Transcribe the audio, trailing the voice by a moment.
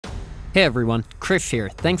Hey everyone, Chris here.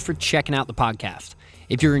 Thanks for checking out the podcast.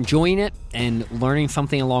 If you're enjoying it and learning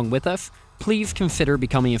something along with us, please consider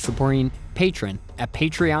becoming a supporting patron at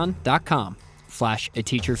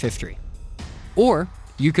patreon.com/ateacherhistory. Or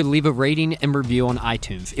you could leave a rating and review on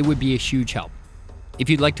iTunes. It would be a huge help. If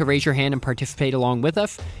you'd like to raise your hand and participate along with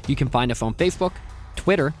us, you can find us on Facebook,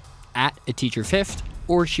 Twitter, @ateacherfist,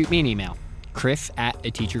 or shoot me an email,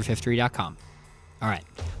 chris@ateacherhistory.com. All right,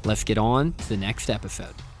 let's get on to the next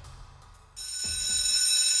episode.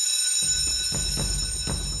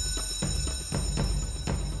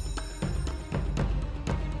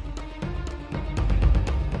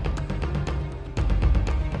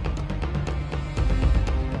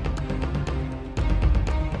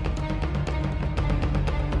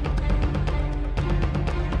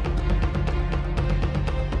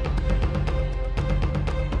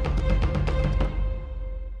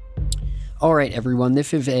 All right, everyone,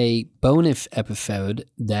 this is a bonus episode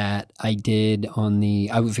that I did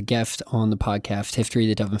I was a guest on the podcast History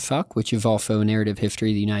That Doesn't Suck, which is also a narrative history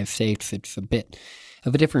of the United States. It's a bit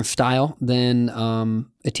of a different style than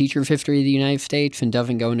a teacher's history of the United States and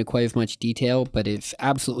doesn't go into quite as much detail, but it's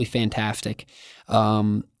absolutely fantastic.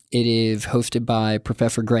 It is hosted by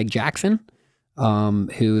Professor Greg Jackson,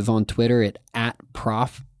 who is on Twitter at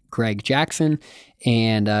Prof. Greg Jackson,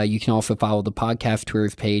 and you can also follow the podcast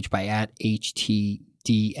Twitter's page by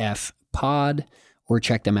 @HTDS pod, or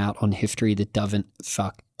check them out on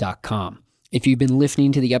historythatdoesn'tsuck.com. If you've been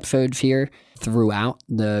listening to the episodes here throughout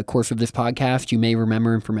the course of this podcast, you may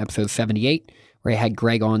remember from episode 78, where I had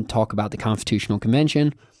Greg on talk about the Constitutional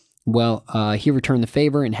Convention. Well, he returned the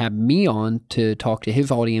favor and had me on to talk to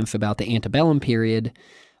his audience about the Antebellum period.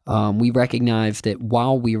 We recognized that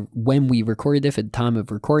when we recorded this, at the time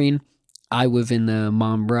of recording, I was in the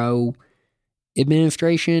Monroe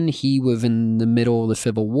administration. He was in the middle of the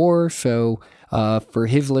Civil War. So for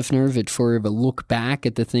his listeners, it's sort of a look back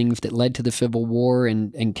at the things that led to the Civil War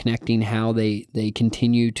and connecting how they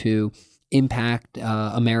continue to impact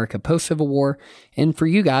America post-Civil War. And for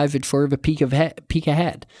you guys, it's sort of a peek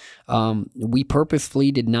ahead. We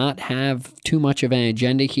purposefully did not have too much of an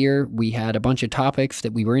agenda here. We had a bunch of topics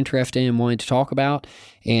that we were interested in and wanted to talk about,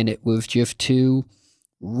 and it was just two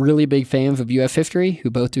really big fans of U.S. history who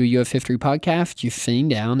both do a U.S. history podcast, just sitting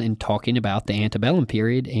down and talking about the Antebellum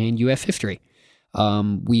period and U.S. history.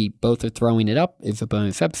 We both are throwing it up as a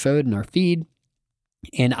bonus episode in our feed,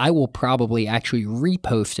 and I will probably actually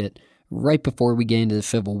repost it right before we get into the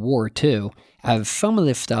Civil War, too, as some of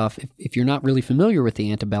this stuff, if you're not really familiar with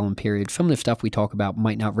the Antebellum period, some of the stuff we talk about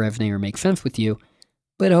might not resonate or make sense with you,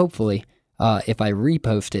 but hopefully, if I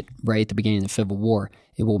repost it right at the beginning of the Civil War,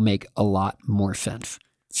 it will make a lot more sense.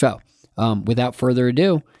 So, without further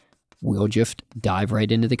ado, we'll just dive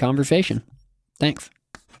right into the conversation. Thanks.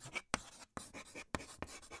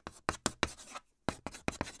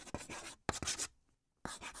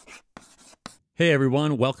 Hey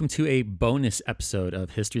everyone, welcome to a bonus episode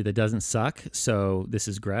of History That Doesn't Suck. So this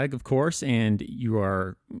is Greg, of course, and you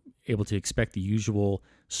are able to expect the usual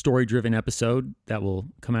story-driven episode that will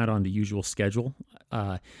come out on the usual schedule.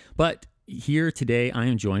 But here today, I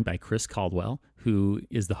am joined by Chris Caldwell, who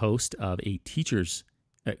is the host of a teacher's...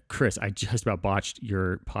 Chris, I just about botched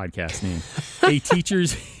your podcast name. A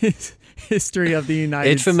Teacher's History of the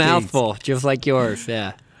United States. It's a mouthful, just like yours,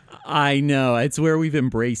 yeah. I know. It's where we've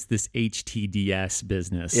embraced this HTDS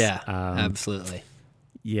business. Yeah, absolutely.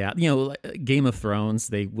 Yeah. Game of Thrones,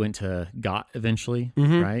 they went to GOT eventually,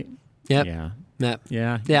 right? Yep. Yeah. Yep.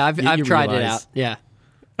 Yeah. Yeah, I've tried it out. Yeah.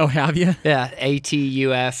 Oh, have you? Yeah,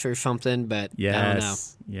 ATUF or something, but yes. I don't know.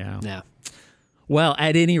 Yeah. No. Well,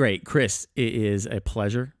 at any rate, Chris, it is a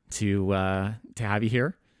pleasure to have you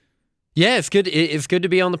here. Yeah, it's good. It's good to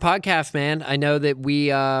be on the podcast, man. I know that we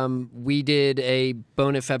did a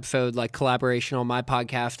bonus episode, like collaboration on my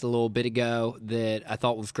podcast a little bit ago that I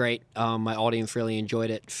thought was great. My audience really enjoyed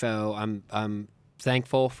it, so I'm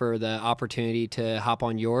thankful for the opportunity to hop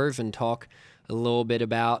on yours and talk a little bit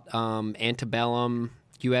about Antebellum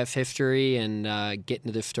U.S. history and get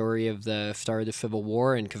into the story of the start of the Civil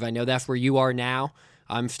War, and because I know that's where you are now.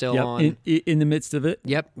 I'm still on... In the midst of it?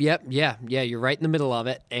 Yep, yeah, you're right in the middle of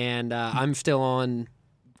it, and I'm still on,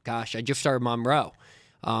 I just started Monroe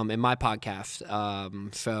in my podcast,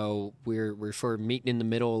 so we're sort of meeting in the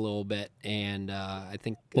middle a little bit, and I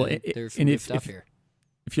think there's some good stuff here.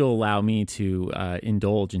 If you'll allow me to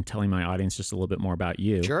indulge in telling my audience just a little bit more about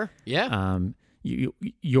you. Sure, yeah.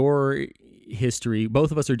 Your history,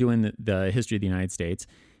 both of us are doing the history of the United States.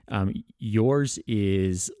 Yours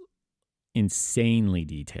is insanely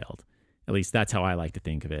detailed. At least that's how I like to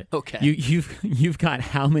think of it. Okay. You've got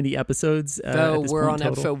how many episodes? So we're on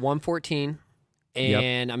total? episode 114.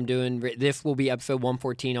 And I'm doing, this will be episode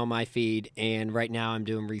 114 on my feed, and right now I'm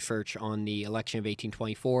doing research on the election of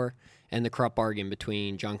 1824 and the corrupt bargain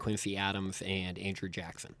between John Quincy Adams and Andrew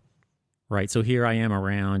Jackson. Right. So here I am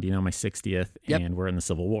around, my 60th, and we're in the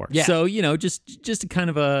Civil War. Yeah. So, just a kind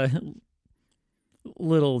of a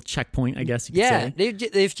little checkpoint, I guess you could say. Yeah,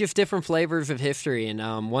 there's just different flavors of history,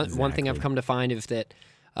 and one thing I've come to find is that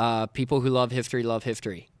people who love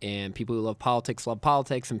history, and people who love politics,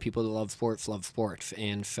 and people who love sports,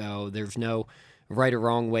 and so there's no right or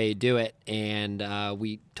wrong way to do it. And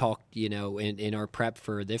we talked, in our prep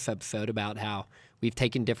for this episode about how we've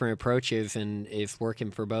taken different approaches, and it's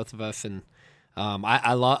working for both of us. And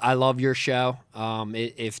I love your show.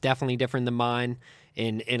 It's definitely different than mine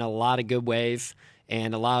in a lot of good ways,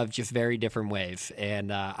 and a lot of just very different ways.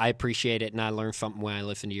 And I appreciate it, and I learn something when I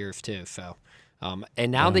listen to yours too. So.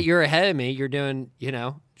 And now that you're ahead of me, you're doing,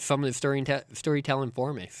 some of the storytelling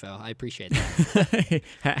for me. So I appreciate that.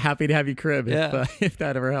 Happy to have you crib if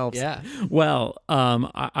that ever helps. Yeah. Well,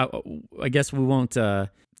 I guess we won't.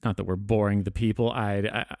 Not that we're boring the people.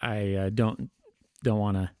 I don't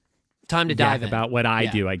want to. Time to dive in about what I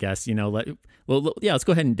do. I guess let's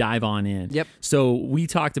go ahead and dive on in. Yep. So we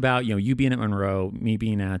talked about you being at Monroe, me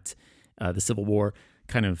being at the Civil War.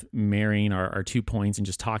 Kind of marrying our 2 points and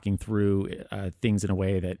just talking through things in a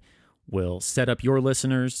way that will set up your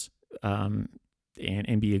listeners and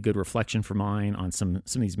be a good reflection for mine on some of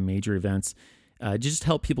these major events. Just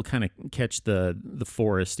help people kind of catch the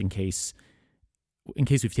forest in case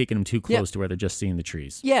we've taken them too close to where they're just seeing the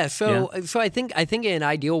trees. Yeah. So I think in an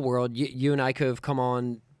ideal world, you and I could have come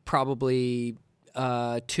on probably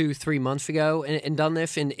 2-3 months ago and done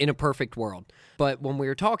this in a perfect world. But when we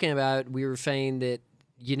were talking about it, we were saying that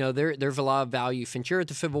there's a lot of value. Since you're at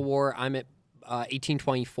the Civil War, I'm at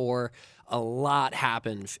 1824. A lot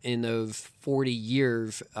happens in those 40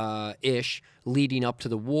 years ish leading up to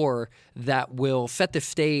the war that will set the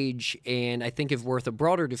stage, and I think is worth a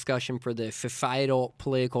broader discussion for the societal,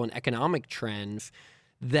 political, and economic trends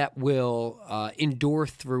that will endure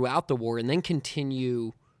throughout the war and then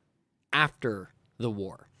continue after the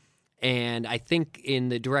war. And I think in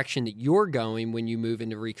the direction that you're going when you move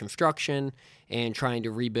into Reconstruction and trying to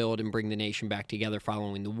rebuild and bring the nation back together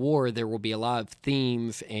following the war, there will be a lot of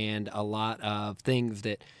themes and a lot of things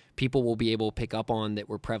that people will be able to pick up on that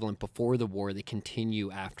were prevalent before the war that continue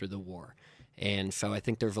after the war. And so I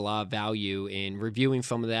think there's a lot of value in reviewing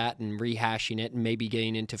some of that and rehashing it and maybe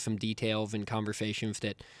getting into some details and conversations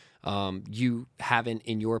that you haven't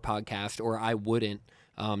in your podcast or I wouldn't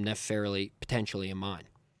necessarily potentially in mine.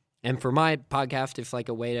 And for my podcast, it's like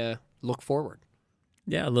a way to look forward.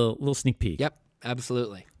 Yeah, a little sneak peek. Yep,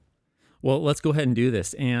 absolutely. Well, let's go ahead and do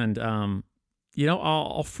this. And,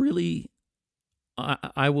 I'll freely,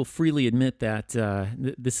 I will freely admit that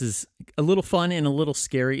this is a little fun and a little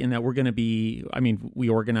scary in that we're going to be, we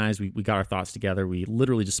organized, we got our thoughts together. We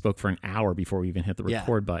literally just spoke for an hour before we even hit the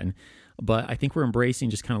record button. But I think we're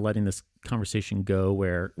embracing just kind of letting this conversation go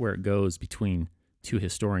where it goes between two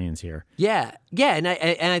historians here. Yeah, and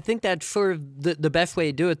I think that's sort of the best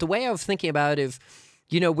way to do it. The way I was thinking about it is,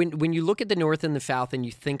 when you look at the North and the South and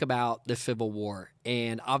you think about the Civil War,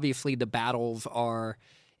 and obviously the battles are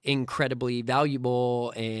incredibly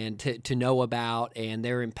valuable and to know about, and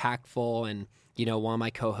they're impactful. And one of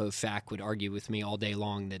my co-hosts, Zach, would argue with me all day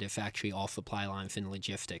long that it's actually all supply lines and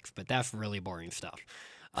logistics, but that's really boring stuff.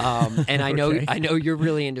 And I know you're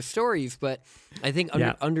really into stories, but I think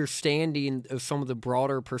understanding of some of the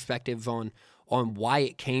broader perspectives on why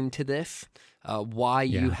it came to this, why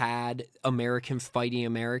you had Americans fighting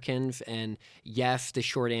Americans, and yes, the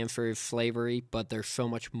short answer is slavery, but there's so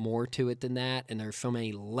much more to it than that, and there's so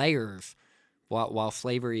many layers. While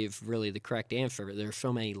slavery is really the correct answer, there's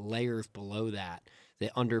so many layers below that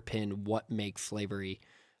underpin what makes slavery,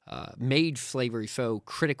 made slavery so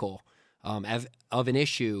critical. Of an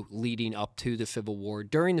issue leading up to the Civil War,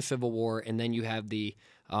 during the Civil War, and then you have the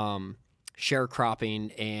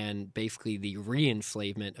sharecropping and basically the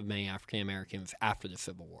re-enslavement of many African Americans after the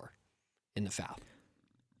Civil War in the South.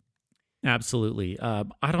 Absolutely.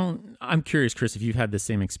 I'm curious, Chris, if you've had the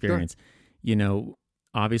same experience. Sure.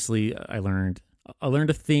 Obviously, I learned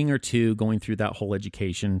a thing or two going through that whole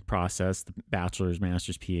education process, the bachelor's,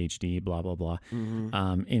 master's, PhD, blah, blah, blah.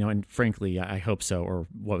 Mm-hmm. And frankly, I hope so. Or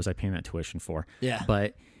what was I paying that tuition for? Yeah.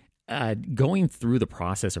 But going through the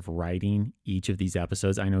process of writing each of these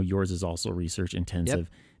episodes, I know yours is also research intensive.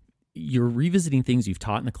 Yep. You're revisiting things you've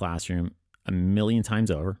taught in the classroom a million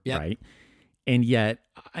times over, right? And yet,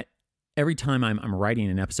 every time I'm writing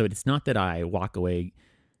an episode, it's not that I walk away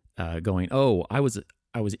going, "Oh, I was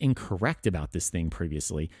incorrect about this thing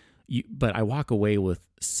previously," but I walk away with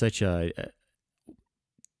such a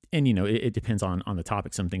and it depends on the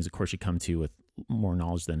topic. Some things, of course, you come to with more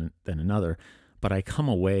knowledge than another, but I come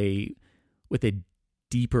away with a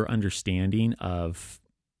deeper understanding of,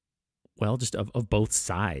 well, just of both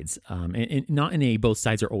sides, and not in a both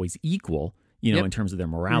sides are always equal, Yep. in terms of their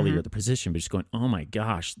morality or the position, but just going, oh my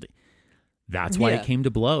gosh, that's why it came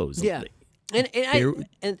to blows. Yeah.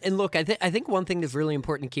 And look, I think one thing that's really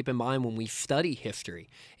important to keep in mind when we study history,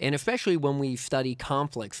 and especially when we study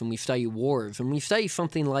conflicts and we study wars, and we study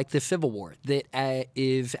something like the Civil War that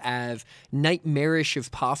is as nightmarish as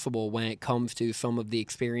possible when it comes to some of the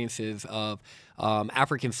experiences of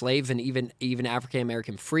African slaves and even African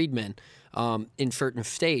American freedmen in certain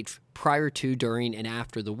states prior to, during, and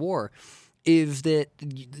after the war, is that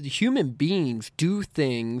human beings do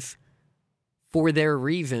things for their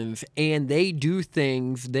reasons, and they do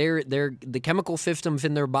things. The chemical systems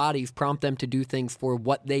in their bodies prompt them to do things for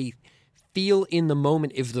what they feel in the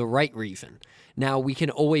moment is the right reason. Now, we can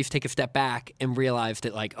always take a step back and realize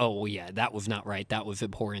that, like, oh, well, yeah, that was not right. That was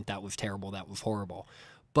abhorrent. That was terrible. That was horrible.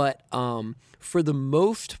 But for the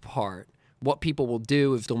most part, what people will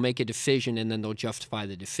do is they'll make a decision, and then they'll justify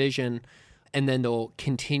the decision, and then they'll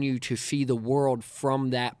continue to see the world from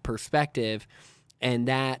that perspective. And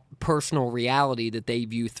that personal reality that they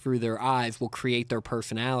view through their eyes will create their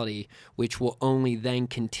personality, which will only then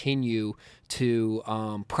continue to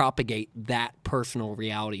propagate that personal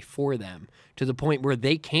reality for them to the point where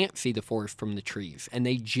they can't see the forest from the trees, and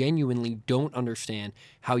they genuinely don't understand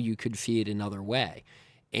how you could see it another way.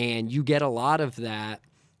 And you get a lot of that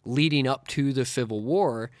leading up to the Civil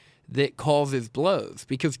War that causes blows,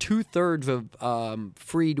 because 2/3 of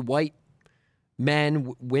freed white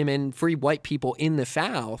men, women, free white people in the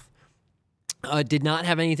South did not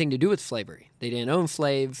have anything to do with slavery. They didn't own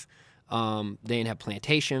slaves. They didn't have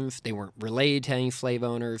plantations. They weren't related to any slave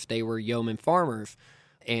owners. They were yeoman farmers,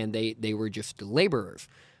 and they were just laborers.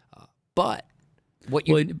 But what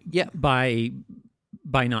you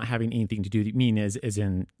by not having anything to do, you mean as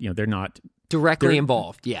in they're not directly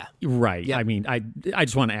involved. Yeah, right. Yep. I mean, I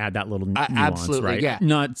just want to add that little nuance, absolutely, right? Yeah,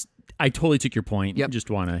 not. I totally took your point. Yep. Just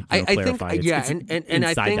want to clarify. Think, it's and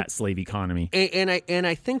inside I think, that slave economy. And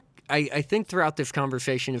I think throughout this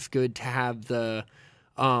conversation, it's good to have the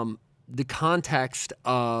context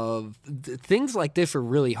of things like this are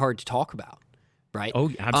really hard to talk about, right? Oh,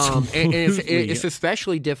 absolutely. And it's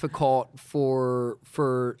especially difficult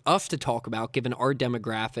for us to talk about given our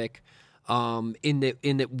demographic. In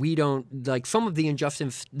that we don't, like, some of the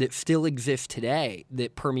injustice that still exists today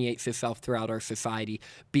that permeates itself throughout our society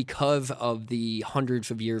because of the hundreds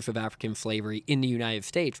of years of African slavery in the United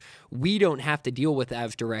States, we don't have to deal with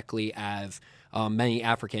as directly as many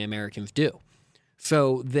African Americans do.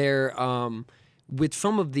 So with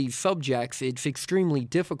some of these subjects, it's extremely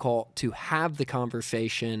difficult to have the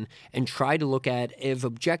conversation and try to look at it as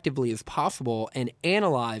objectively as possible and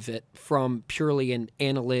analyze it from purely an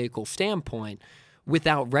analytical standpoint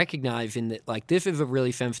without recognizing that, like, this is a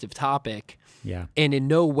really sensitive topic. Yeah. And in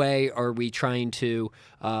no way are we trying to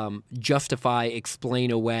justify,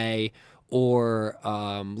 explain away, or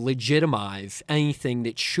legitimize anything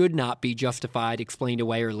that should not be justified, explained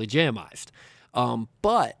away, or legitimized.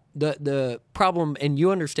 But the problem, and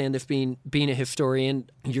you understand this being a historian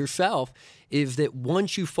yourself, is that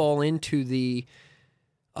once you fall into the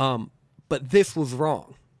but this was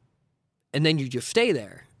wrong, and then you just stay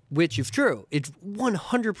there, which is true. It's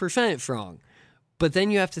 100% wrong. But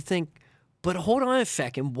then you have to think, but hold on a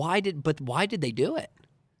second, why did they do it?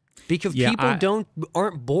 Because people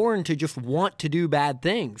aren't born to just want to do bad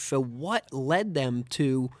things. So what led them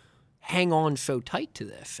to hang on so tight to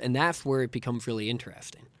this? And that's where it becomes really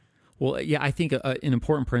interesting. Well, yeah, I think an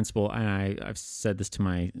important principle, and I've said this to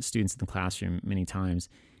my students in the classroom many times,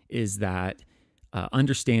 is that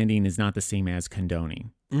understanding is not the same as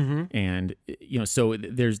condoning. Mm-hmm. And so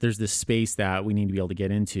there's this space that we need to be able to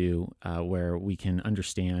get into where we can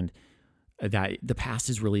understand that the past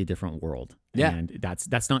is really a different world. Yeah. And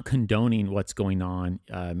that's not condoning what's going on,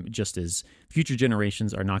 just as future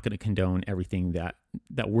generations are not going to condone everything that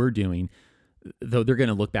we're doing, though they're going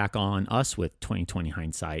to look back on us with 20/20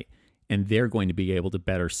 hindsight, and they're going to be able to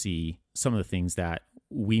better see some of the things that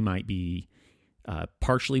we might be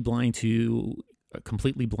partially blind to,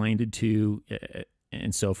 completely blinded to,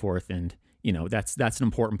 and so forth. And that's an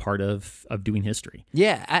important part of doing history.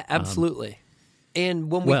 Yeah, absolutely.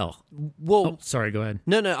 And when sorry, go ahead.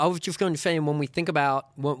 No, I was just going to say, when we think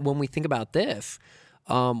about this,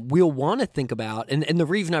 we'll want to think about, and the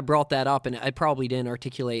reason I brought that up, and I probably didn't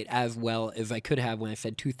articulate as well as I could have when I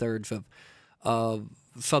said 2/3 of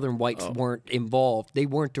Southern whites weren't involved. They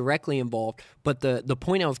weren't directly involved, but the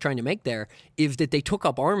point I was trying to make there is that they took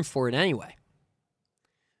up arms for it anyway.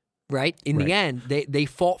 right? In the Right. end, they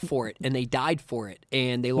fought for it and they died for it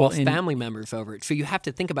and they lost family members over it. So you have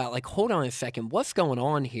to think about, like, hold on a second, what's going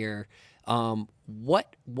on here?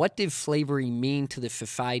 What did slavery mean to the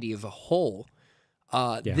society as a whole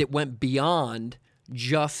that went beyond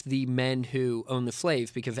just the men who owned the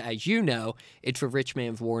slaves? Because as you know, it's a rich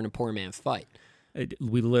man's war and a poor man's fight.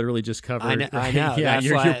 We literally just covered. I know. Yeah,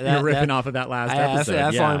 you're ripping off of that last episode.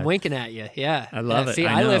 That's why I'm winking at you. Yeah, I love it. See,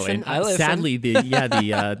 I know. listen. I listen. Sadly,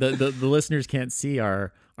 the listeners can't see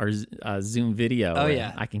our Zoom video. Oh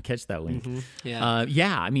yeah, I can catch that wink. Mm-hmm.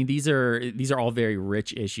 Yeah, I mean, these are all very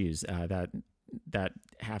rich issues that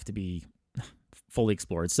have to be fully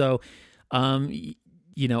explored. So,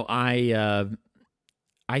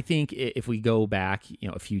 I think if we go back,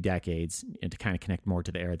 a few decades, and to kind of connect more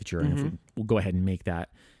to the era that you're in, we'll go ahead and make that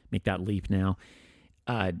leap now.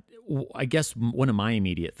 I guess one of my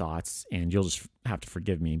immediate thoughts, and you'll just have to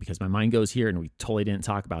forgive me because my mind goes here, and we totally didn't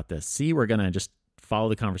talk about this. See, we're gonna just follow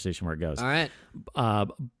the conversation where it goes. All right.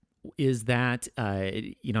 Is that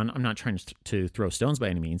I'm not trying to throw stones by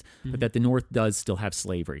any means, but that the North does still have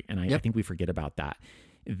slavery, and I think we forget about that.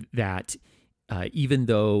 That even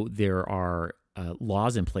though there are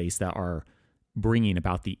laws in place that are bringing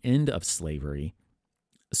about the end of slavery.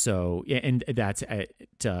 So, and that's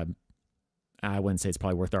I wouldn't say it's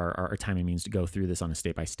probably worth our time and means to go through this on a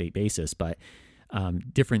state-by-state basis, but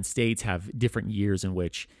different states have different years in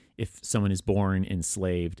which if someone is born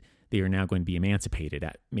enslaved, they are now going to be emancipated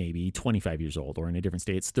at maybe 25 years old, or in a different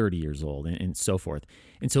state, it's 30 years old, and so forth.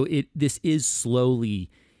 And so this is slowly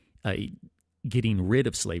getting rid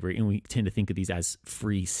of slavery, and we tend to think of these as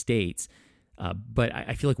free states. But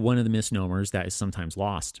I feel like one of the misnomers that is sometimes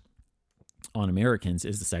lost on Americans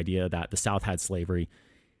is this idea that the South had slavery,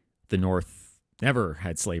 the North never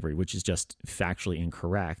had slavery, which is just factually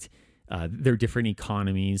incorrect. Their different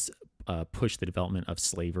economies push the development of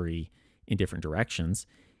slavery in different directions,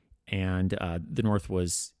 and the North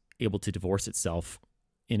was able to divorce itself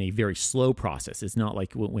in a very slow process. It's not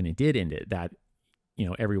like when it did end it that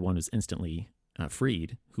everyone was instantly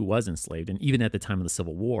freed who was enslaved, and even at the time of the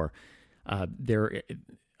Civil War.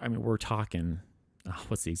 We're talking,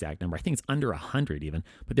 what's the exact number? I think it's under 100 even,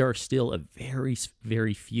 but there are still a very,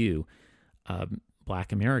 very few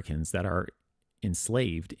Black Americans that are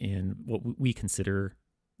enslaved in what we consider,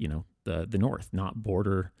 the North, not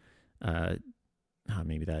border.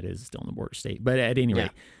 Maybe that is still in the border state, but at any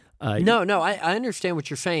rate. No, I understand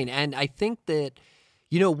what you're saying, and I think that,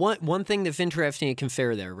 one thing that's interesting to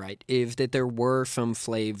compare there, right, is that there were some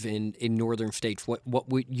slaves in northern states, what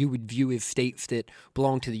you would view as states that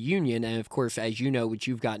belong to the Union, and of course, as you know, what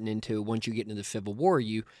you've gotten into, once you get into the Civil War,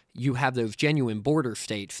 you have those genuine border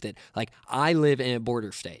states that, like, I live in a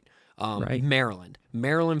border state, right. Maryland.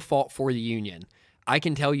 Maryland fought for the Union. I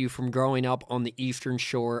can tell you from growing up on the eastern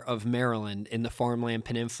shore of Maryland in the farmland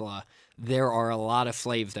peninsula, there are a lot of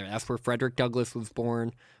slaves there. That's where Frederick Douglass was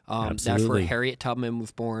born. That's where Harriet Tubman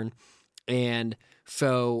was born. And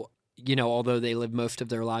so, although they lived most of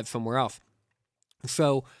their lives somewhere else.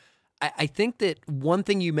 So I think that one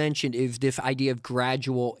thing you mentioned is this idea of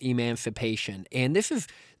gradual emancipation. And this is,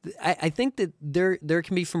 I think that there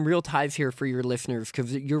can be some real ties here for your listeners,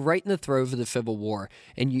 because you're right in the throes of the Civil War,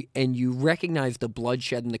 and you recognize the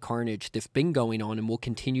bloodshed and the carnage that's been going on and will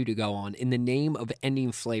continue to go on in the name of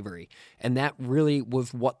ending slavery. And that really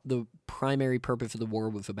was what the primary purpose of the war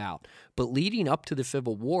was about. But leading up to the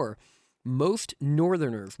Civil War, most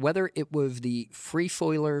Northerners, whether it was the Free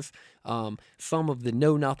Soilers, some of the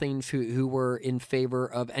Know-Nothings who were in favor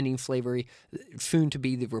of ending slavery, soon to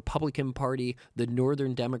be the Republican Party, the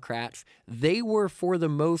Northern Democrats, they were for the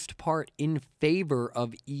most part in favor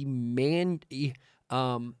of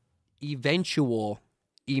eventual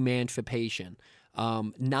emancipation,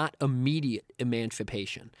 not immediate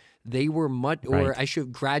emancipation. They were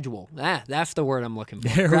gradual. That's the word I'm looking for.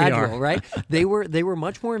 There gradual, we are. Right? They were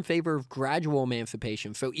much more in favor of gradual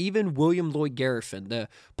emancipation. So even William Lloyd Garrison, the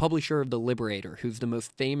publisher of The Liberator, who's the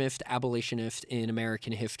most famous abolitionist in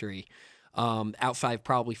American history, outside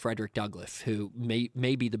probably Frederick Douglass, who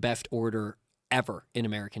may be the best orator ever in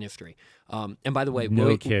American history. And by the way,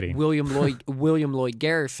 William Lloyd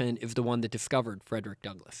Garrison is the one that discovered Frederick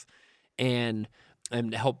Douglass and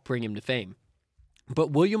helped bring him to fame.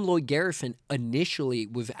 But William Lloyd Garrison initially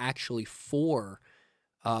was actually for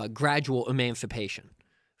gradual emancipation.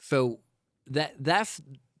 So that's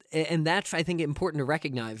I think important to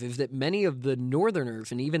recognize, is that many of the Northerners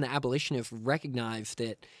and even the abolitionists recognize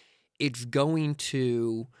that it's going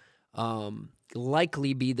to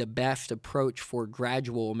likely be the best approach for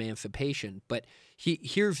gradual emancipation. But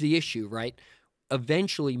here's the issue, right?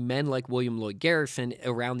 eventually men like William Lloyd Garrison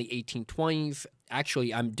around the 1820s,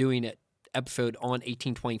 actually I'm doing an episode on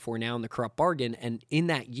 1824 now in the Corrupt Bargain, and in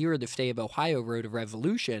that year the state of Ohio wrote a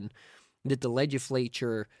resolution that the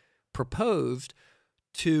legislature proposed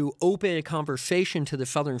to open a conversation to the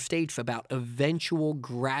southern states about eventual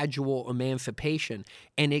gradual emancipation,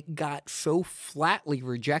 and it got so flatly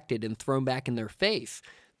rejected and thrown back in their face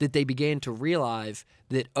that they began to realize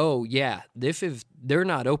that, oh yeah, they're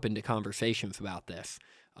not open to conversations about this.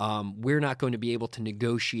 We're not going to be able to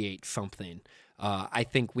negotiate something. I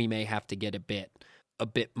think we may have to get a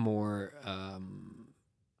bit more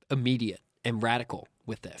immediate and radical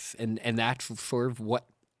with this, and that's sort of what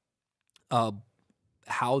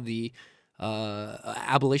how the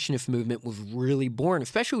abolitionist movement was really born,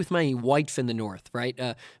 especially with many whites in the North, right?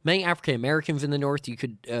 Many African Americans in the North, you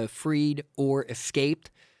could freed or escaped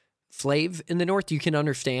slaves in the North. You can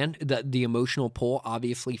understand the emotional pull,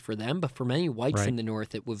 obviously, for them, but for many whites in the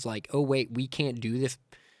North, it was like, oh wait, we can't do this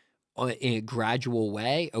in a gradual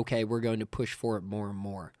way. Okay, we're going to push for it more and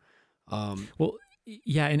more. Well,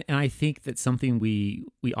 yeah, and I think that something we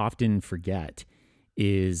often forget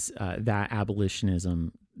is that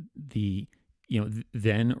abolitionism, then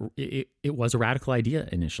it was a radical idea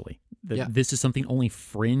initially. This is something only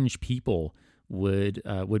fringe people would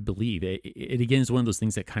believe. It again is one of those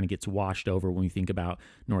things that kind of gets washed over when we think about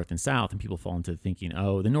North and South, and people fall into thinking,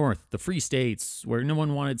 oh, the North, the free states where no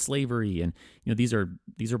one wanted slavery, and these are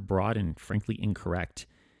broad and frankly incorrect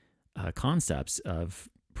concepts of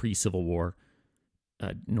pre-Civil War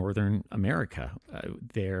Northern America.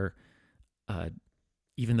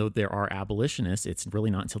 Even though there are abolitionists, it's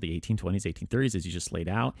really not until the 1820s, 1830s, as you just laid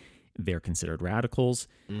out. They're considered radicals.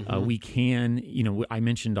 Mm-hmm. We can, I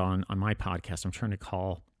mentioned on my podcast, I'm trying to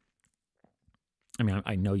call,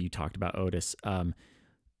 I know you talked about Otis,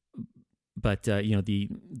 but the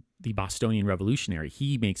Bostonian revolutionary,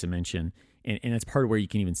 he makes a mention, and it's part of where you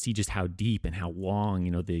can even see just how deep and how long,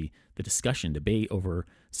 the discussion, debate over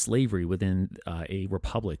slavery within a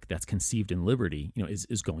republic that's conceived in liberty,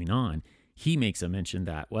 is going on. He makes a mention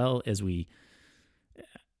that, well, as we're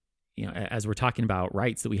talking about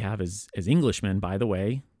rights that we have as Englishmen, by the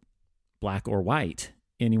way, black or white,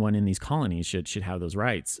 anyone in these colonies should have those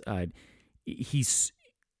rights. I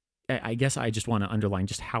guess I just want to underline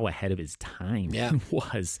just how ahead of his time he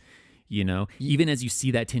was. Even as you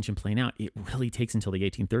see that tension playing out, it really takes until the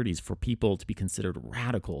 1830s for people to be considered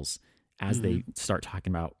radicals as they start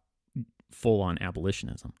talking about full-on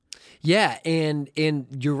abolitionism. Yeah, and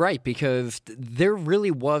you're right, because there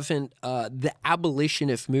really wasn't the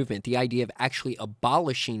abolitionist movement, the idea of actually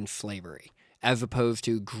abolishing slavery, as opposed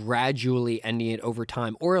to gradually ending it over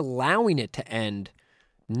time or allowing it to end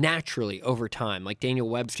naturally over time. Like Daniel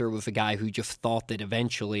Webster was a guy who just thought that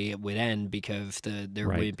eventually it would end because there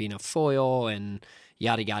wouldn't be enough soil and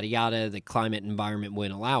yada, yada, yada. The climate environment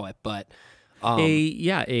wouldn't allow it. But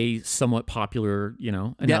a somewhat popular,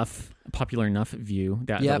 popular enough view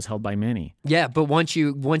that was held by many. Yeah, but once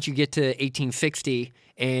you get to 1860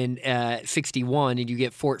 and 61, and you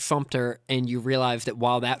get Fort Sumter, and you realize that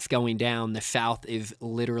while that's going down, the South is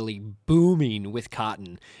literally booming with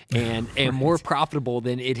cotton and more profitable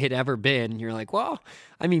than it had ever been. You're like, well,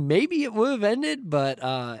 maybe it would have ended, but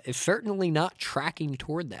it's certainly not tracking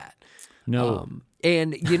toward that. No.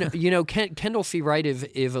 And Kendall C. Wright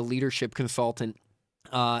is a leadership consultant,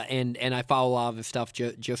 and I follow a lot of his stuff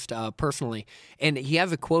just personally. And he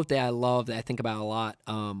has a quote that I love that I think about a lot.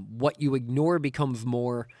 What you ignore becomes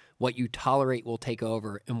more, what you tolerate will take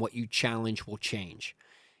over, and what you challenge will change.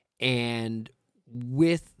 And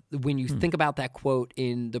when you think about that quote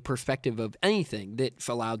in the perspective of anything that's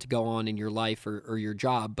allowed to go on in your life or your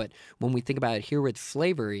job, but when we think about it here with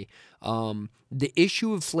slavery, the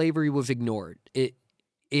issue of slavery was ignored.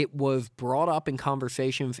 It was brought up in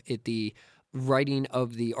conversations at the writing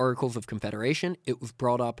of the Articles of Confederation. It was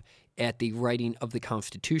brought up at the writing of the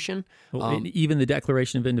Constitution. And even the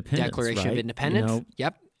Declaration of Independence. Declaration of Independence.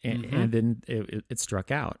 Yep. And then it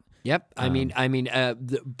struck out. Yep.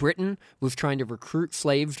 Britain was trying to recruit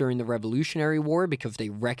slaves during the Revolutionary War because they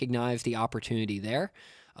recognized the opportunity there,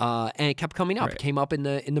 and it kept coming up. Right. It came up in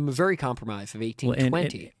the Missouri Compromise of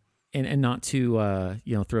 1820. And not to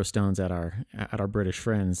throw stones at our British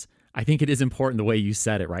friends, I think it is important the way you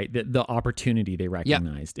said it, right? The opportunity they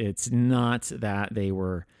recognized. Yep. It's not that they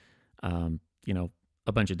were, a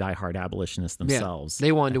bunch of diehard abolitionists themselves. Yeah.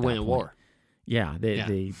 They wanted to win a war. Yeah,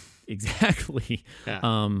 they exactly. Yeah.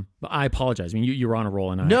 But I apologize. You were on a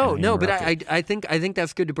roll, and but I think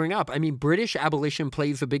that's good to bring up. British abolition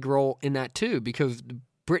plays a big role in that too, because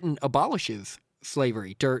Britain abolishes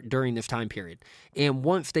slavery during this time period. And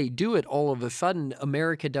once they do it, all of a sudden,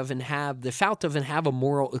 the South doesn't have a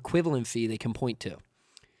moral equivalency they can point to.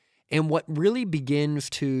 And what really begins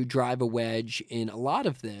to drive a wedge in a lot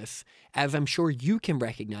of this, as I'm sure you can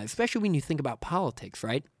recognize, especially when you think about politics,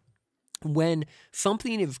 right? When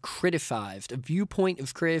something is criticized, a viewpoint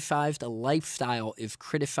is criticized, a lifestyle is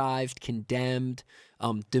criticized, condemned,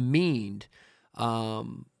 demeaned,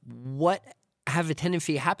 what has a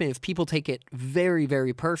tendency to happen is people take it very,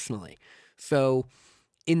 very personally. So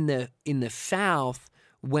in the South,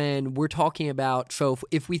 when we're talking about, so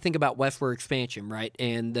if we think about westward expansion, right,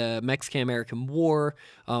 and the Mexican-American War,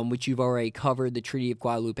 which you've already covered, the Treaty of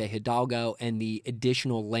Guadalupe Hidalgo, and the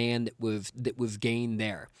additional land that was gained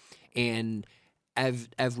there. And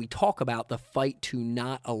as we talk about the fight to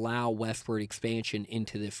not allow westward expansion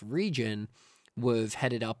into this region was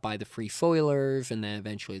headed up by the Free Soilers and then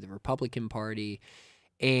eventually the Republican Party.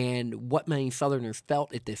 And what many Southerners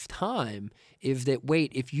felt at this time is that,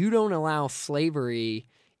 wait, if you don't allow slavery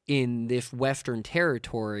in this Western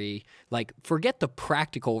territory, like, forget the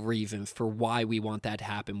practical reasons for why we want that to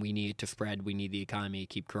happen. We need it to spread. We need the economy to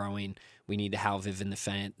keep growing. We need the houses in the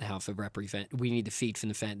Senate, the House of Representatives. We need the seats in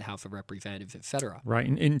the Senate, the House of Representatives, et cetera. Right.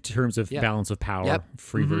 In terms of balance of power,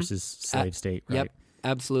 free versus slave state. Right. Yep.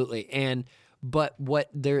 Absolutely. But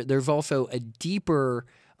there's also a deeper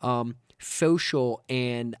social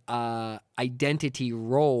and identity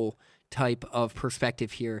role type of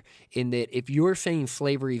perspective here, in that if you're saying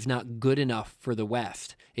slavery is not good enough for the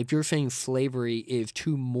West, if you're saying slavery is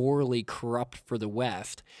too morally corrupt for the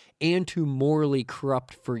West and too morally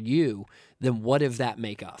corrupt for you, then what does that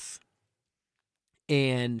make us?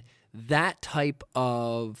 And that type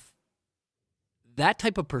of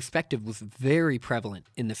perspective was very prevalent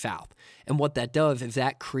in the South. And what that does is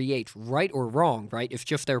that creates, right or wrong, right? It's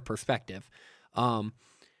just their perspective.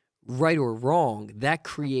 Right or wrong, that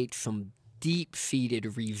creates some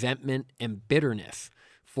deep-seated resentment and bitterness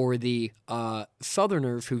for the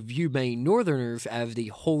Southerners who view many Northerners as the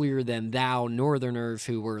holier-than-thou Northerners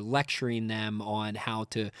who were lecturing them on how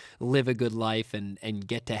to live a good life and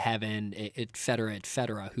get to heaven, et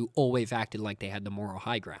cetera, who always acted like they had the moral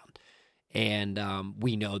high ground. And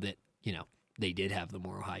we know that, they did have the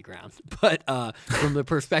moral high ground. But from the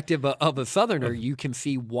perspective of a Southerner, you can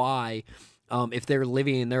see why, if they're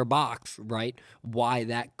living in their box, right, why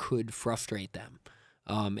that could frustrate them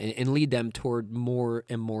and lead them toward more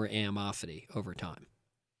and more animosity over time.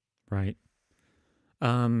 Right.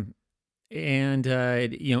 And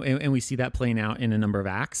we see that playing out in a number of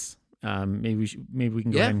acts. Maybe we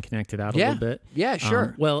can go ahead and connect to that a little bit. Yeah,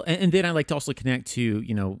 sure. Well, and then I'd like to also connect to,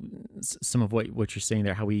 some of what you're saying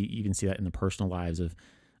there, how we even see that in the personal lives of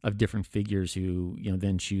different figures who,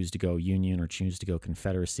 then choose to go Union or choose to go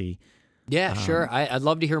Confederacy. Yeah, sure. I'd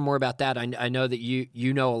love to hear more about that. I know that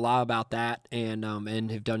you know a lot about that and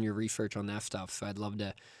have done your research on that stuff. So I'd love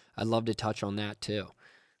to touch on that too.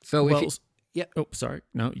 So Oh, sorry.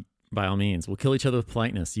 No, by all means, we'll kill each other with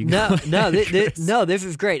politeness. This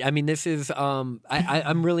is great. I mean, this is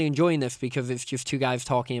I'm really enjoying this because it's just two guys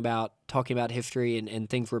talking about history and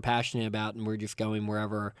things we're passionate about, and we're just going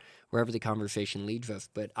wherever the conversation leads us.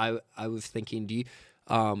 But I was thinking, do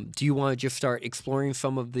you want to just start exploring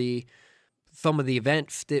some of the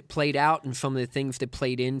events that played out and some of the things that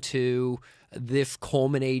played into this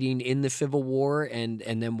culminating in the Civil War, and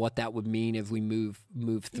then what that would mean as we move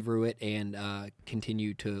through it and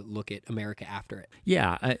continue to look at America after it?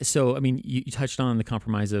 Yeah. So, I mean, you touched on the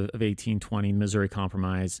Compromise of 1820, Missouri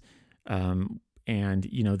Compromise, and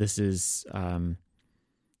this is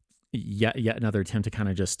yet another attempt to kind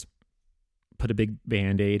of just put a big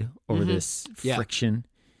Band-Aid over this friction.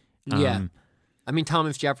 I mean,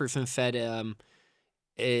 Thomas Jefferson said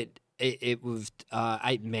it was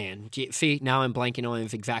see, now I'm blanking on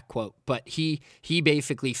his exact quote, but he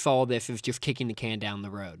basically saw this as just kicking the can down the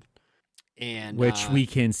road. And which we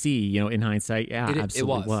can see, in hindsight,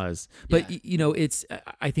 absolutely was. But it's,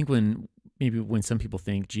 I think when some people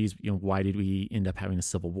think, geez, why did we end up having a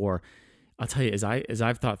Civil War? I'll tell you, as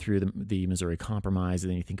I've thought through the Missouri Compromise, and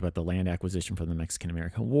then you think about the land acquisition from the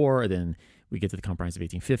Mexican-American War, then we get to the Compromise of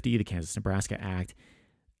 1850, the Kansas-Nebraska Act.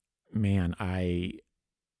 Man, I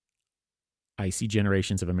see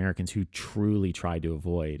generations of Americans who truly tried to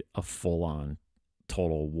avoid a full-on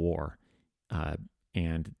total war,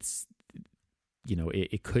 and it's,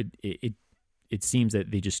 it seems that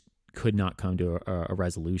they just could not come to a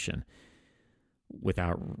resolution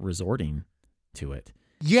without resorting to it.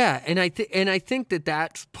 Yeah, and I think that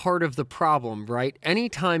that's part of the problem, right?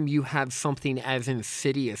 Anytime you have something as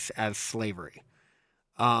insidious as slavery,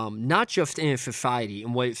 not just in a society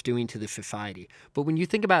and what it's doing to the society, but when you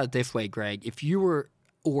think about it this way, Greg, if you were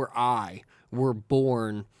or I were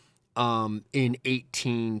born in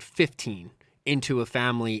 1815 into a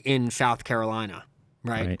family in South Carolina,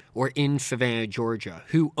 right? Or in Savannah, Georgia,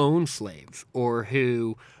 who owned slaves or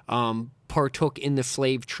who partook in the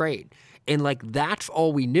slave trade. And like that's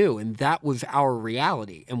all we knew, and that was our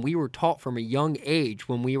reality. And we were taught from a young age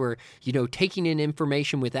when we were, taking in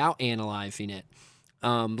information without analyzing it,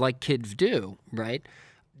 like kids do, right?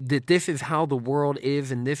 That this is how the world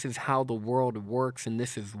is, and this is how the world works, and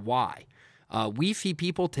this is why. We see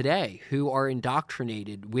people today who are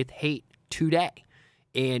indoctrinated with hate today.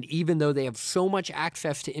 And even though they have so much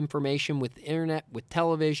access to information with the internet, with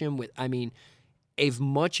television, as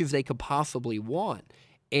much as they could possibly want,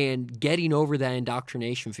 and getting over that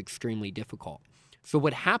indoctrination is extremely difficult. So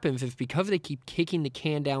what happens is because they keep kicking the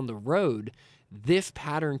can down the road, this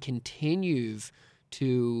pattern continues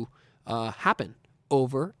to happen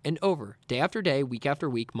over and over, day after day, week after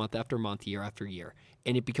week, month after month, year after year.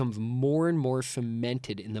 And it becomes more and more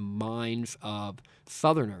cemented in the minds of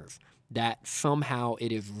Southerners that somehow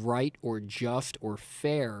it is right or just or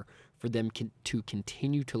fair for them to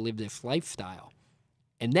continue to live this lifestyle.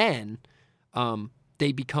 And then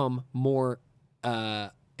they become more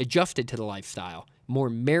adjusted to the lifestyle, more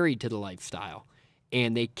married to the lifestyle,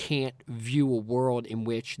 and they can't view a world in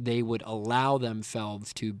which they would allow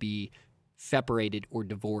themselves to be separated or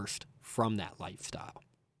divorced from that lifestyle.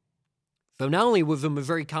 So not only was the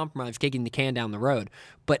Missouri Compromise kicking the can down the road,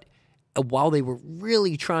 but while they were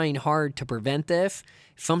really trying hard to prevent this,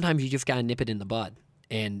 sometimes you just got to nip it in the bud,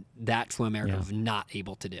 and that's what America was not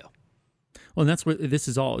able to do. Well, and that's where this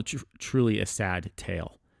is all truly a sad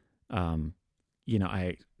tale. I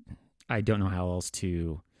don't know how else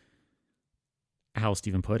to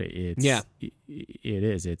even put it. It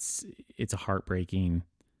is. It's a heartbreaking,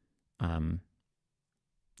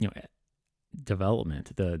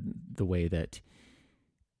 development. The way that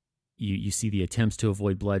you see the attempts to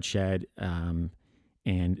avoid bloodshed, and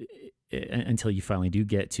until you finally do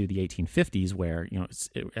get to the 1850s, where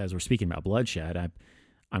as we're speaking about bloodshed,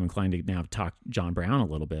 I'm inclined to now talk John Brown a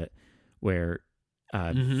little bit, where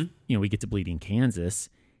we get to Bleeding Kansas,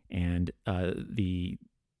 and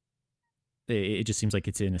it just seems like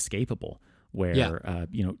it's inescapable. Where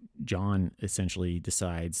John essentially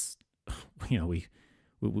decides,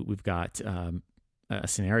 we've got a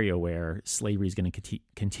scenario where slavery is going to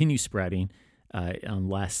continue spreading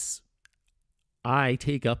unless I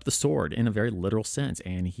take up the sword in a very literal sense.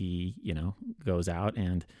 And he, goes out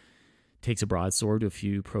and takes a broadsword to a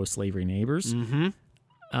few pro-slavery neighbors.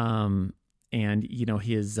 And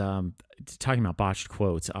his talking about botched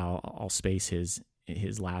quotes, I'll space his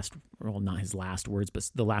last, well, not his last words, but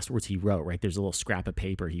the last words he wrote. Right, there's a little scrap of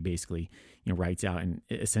paper he basically writes out, and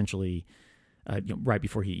essentially right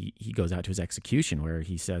before he goes out to his execution, where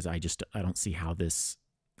he says, "I don't see how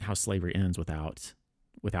slavery ends without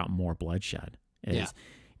more bloodshed."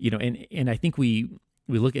 And I think we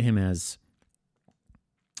look at him as,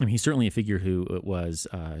 he's certainly a figure who was,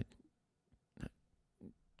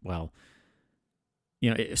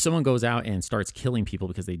 if someone goes out and starts killing people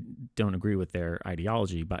because they don't agree with their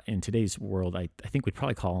ideology, but in today's world, I think we'd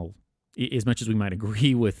probably call, as much as we might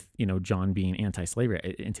agree with, John being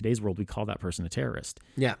anti-slavery, in today's world, we call that person a terrorist.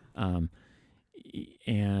 Yeah.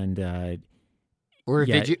 Or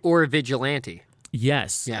a vigilante.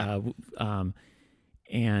 Yes. Yeah. I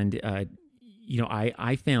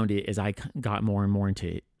found it as I got more and more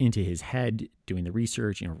into his head, doing the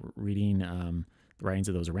research, reading the writings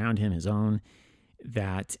of those around him, his own,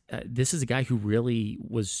 that this is a guy who really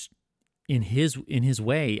was, in his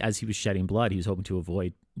way, as he was shedding blood, he was hoping to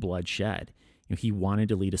avoid bloodshed. He wanted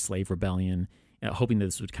to lead a slave rebellion, hoping that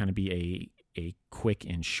this would kind of be a quick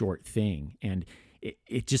and short thing. And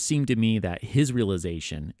it just seemed to me that his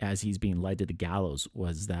realization as he's being led to the gallows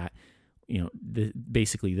was that,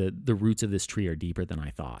 basically the roots of this tree are deeper than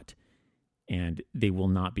I thought, and they will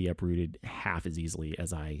not be uprooted half as easily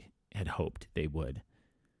as I had hoped they would.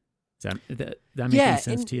 Does that make any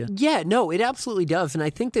sense to you? Yeah, no, it absolutely does. And I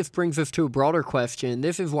think this brings us to a broader question.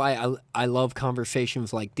 This is why I love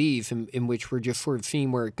conversations like these in which we're just sort of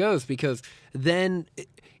seeing where it goes, because then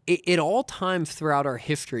at all times throughout our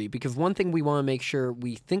history, because one thing we want to make sure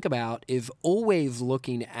we think about is always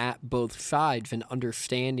looking at both sides and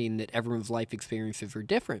understanding that everyone's life experiences are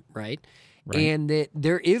different, right? And that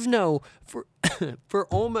there is no, for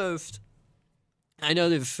almost... I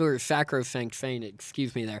know this is sort of sacrosanct saying it,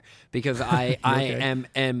 excuse me there, because I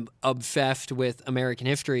am obsessed with American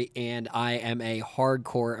history and I am a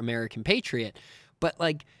hardcore American patriot. But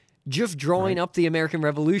just drawing up the American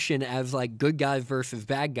Revolution as like good guys versus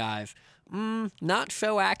bad guys, not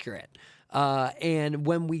so accurate. And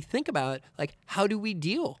when we think about it, like, how do we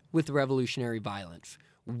deal with revolutionary violence?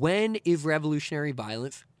 When is revolutionary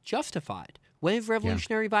violence justified? When is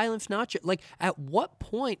revolutionary violence not like, at what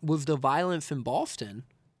point was the violence in Boston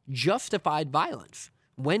justified violence?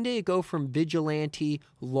 When did it go from vigilante,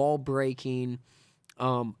 law-breaking,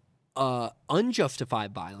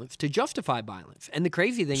 unjustified violence to justified violence? And the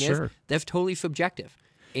crazy thing is, that's totally subjective,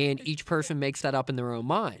 and each person makes that up in their own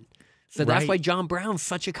mind. So that's why John Brown's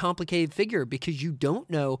such a complicated figure, because you don't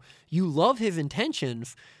know. You love his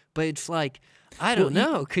intentions, but it's like, I don't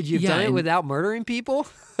know. Could you have done it without murdering people?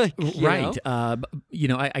 Right.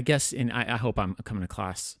 I guess, and I hope I'm coming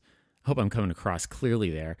across. Hope I'm coming across clearly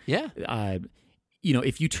there. Yeah.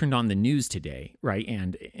 If you turned on the news today, right,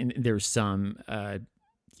 and there's some,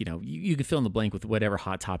 you can fill in the blank with whatever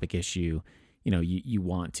hot topic issue, you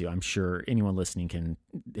want to. I'm sure anyone listening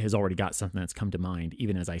has already got something that's come to mind,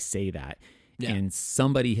 even as I say that. Yeah. And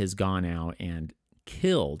somebody has gone out and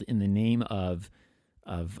killed in the name of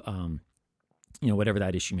whatever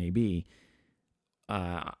that issue may be.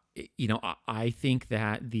 I think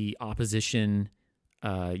that the opposition,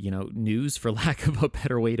 news, for lack of a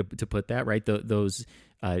better way to put that, right? Those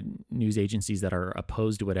news agencies that are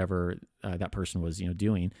opposed to whatever that person was,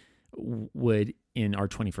 doing, would, in our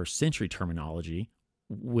 21st century terminology,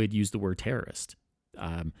 would use the word terrorist.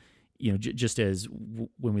 Just as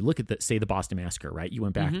when we look at the Boston Massacre, right? You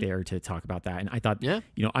went back there to talk about that, and I thought,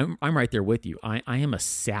 I'm right there with you. I am a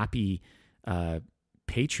sappy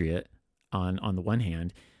patriot on the one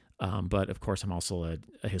hand, but of course I'm also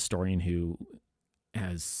a historian who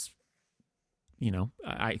has,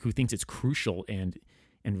 who thinks it's crucial and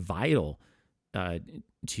vital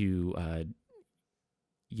to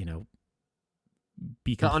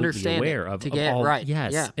be completely aware of all. Right.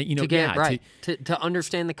 Yes. Yeah. To get right. To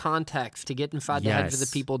understand the context, to get inside the heads of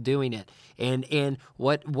the people doing it, and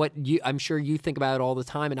what you, I'm sure you think about it all the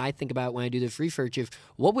time, and I think about it when I do this research, of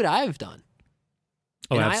what would I have done?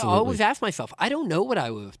 Oh, and absolutely. I always ask myself, I don't know what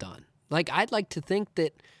I would have done. Like, I'd like to think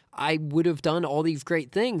that I would have done all these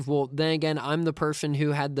great things. Well, then again, I'm the person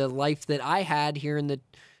who had the life that I had here in the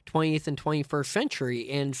 20th and 21st century,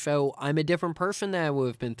 and so I'm a different person than I would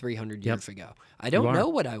have been 300 years ago. I don't know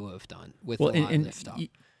what I would have done with a lot of this stuff.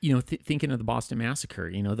 Thinking of the Boston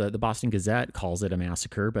Massacre, the Boston Gazette calls it a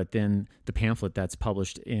massacre, but then the pamphlet that's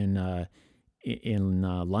published in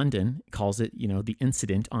London calls it, the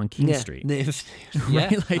incident on King Street.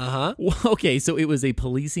 Right? Well, okay, so it was a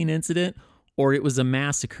policing incident or it was a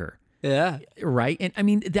massacre. Yeah. Right. And I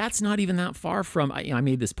mean, that's not even that far from, I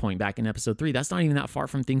made this point back in episode 3, that's not even that far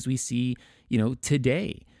from things we see,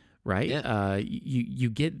 today. Right. Yeah. You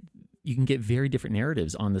can get very different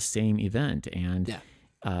narratives on the same event. And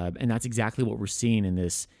that's exactly what we're seeing in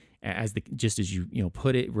this, just as you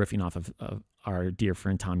put it, riffing off of our dear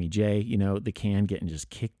friend Tommy J, the can getting just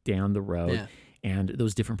kicked down the road, and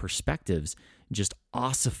those different perspectives just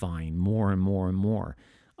ossifying more and more and more.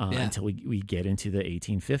 Until we get into the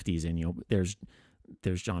 1850s, and there's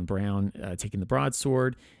John Brown taking the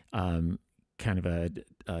broadsword, kind of a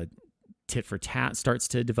tit for tat starts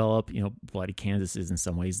to develop. Bloody Kansas is in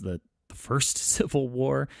some ways the first Civil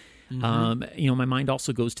War. My mind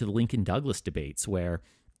also goes to the Lincoln Douglas debates, where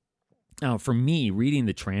for me, reading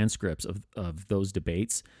the transcripts of those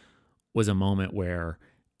debates was a moment where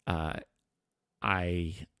I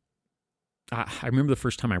remember the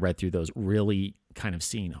first time I read through those, really kind of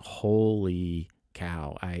seeing, holy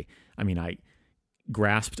cow. I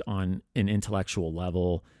grasped on an intellectual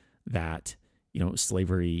level that,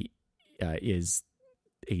 slavery is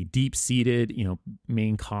a deep-seated,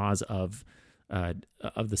 main cause of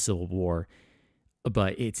the Civil War.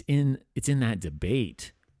 But it's in that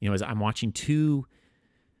debate, as I'm reading through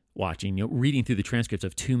the transcripts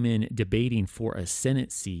of two men debating for a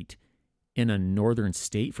Senate seat in a northern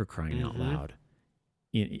state, for crying out loud,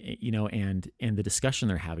 and the discussion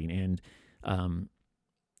they're having, and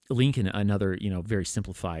Lincoln, another, very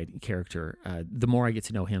simplified character. The more I get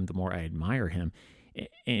to know him, the more I admire him.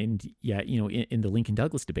 And yet, in the Lincoln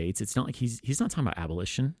Douglas debates, it's not like he's not talking about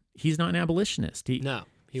abolition. He's not an abolitionist. He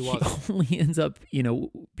only ends up,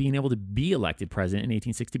 being able to be elected president in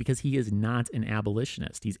 1860 because he is not an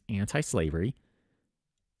abolitionist. He's anti-slavery,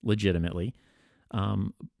 legitimately.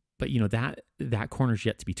 But that corner's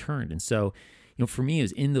yet to be turned. And so, for me, it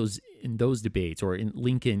was in those debates, or in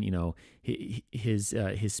Lincoln, his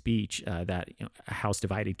speech that a house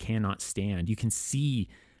divided cannot stand. You can see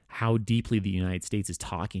how deeply the United States is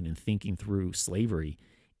talking and thinking through slavery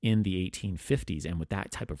in the 1850s, and with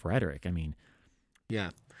that type of rhetoric. I mean,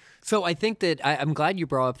 So I think that I'm glad you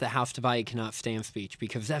brought up the House Divided Cannot Stand speech,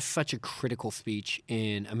 because that's such a critical speech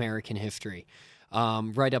in American history.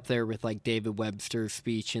 Right up there with like David Webster's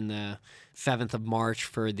speech in the 7th of March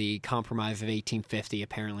for the Compromise of 1850.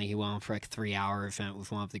 Apparently he went on for like 3 hours, and it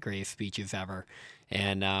was one of the greatest speeches ever.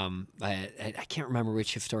 And I can't remember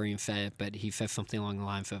which historian said it, but he said something along the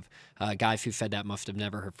lines of, guys who said that must have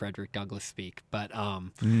never heard Frederick Douglass speak. But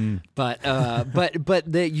you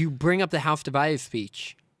bring up the House Divided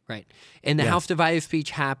speech. Right. And the House Divided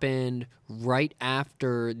speech happened right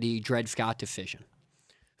after the Dred Scott decision.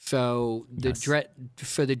 So the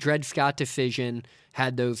Dred Scott decision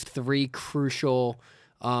had those three crucial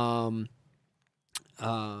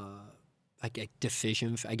like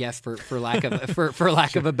decisions, I guess, for lack of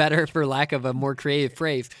a more creative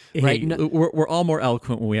phrase, right? Hey, we're all more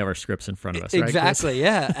eloquent when we have our scripts in front of us, right? Exactly.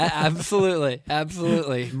 Yeah, absolutely.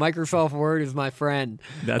 Microsoft Word is my friend.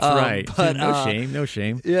 That's right. But, no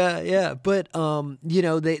shame. Yeah. But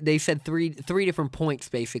they said three different points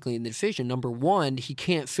basically in the decision. Number one, he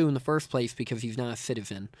can't sue in the first place because he's not a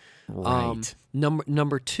citizen. Right.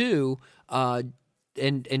 Number two,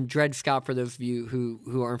 And Dred Scott, for those of you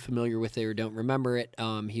who aren't familiar with it or don't remember it,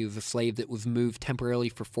 he was a slave that was moved temporarily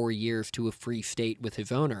for 4 years to a free state with his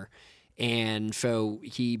owner. And so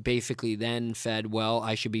he basically then said, well,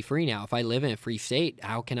 I should be free now. If I live in a free state,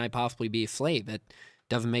 how can I possibly be a slave? That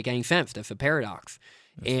doesn't make any sense. That's a paradox.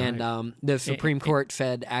 That's right. The Supreme Court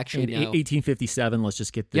said, actually, no. 1857, let's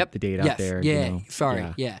just get the date out there. Yeah,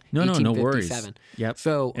 No worries. Yep.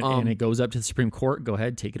 So, and it goes up to the Supreme Court. Go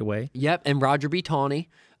ahead, take it away. Yep, and Roger B. Taney,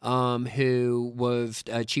 who was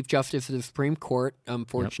Chief Justice of the Supreme Court.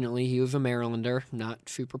 Unfortunately, he was a Marylander, not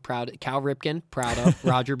super proud. Cal Ripken, proud of.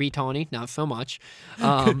 Roger B. Taney, not so much.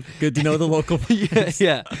 Good to know the local.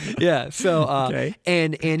 Yeah. So, okay.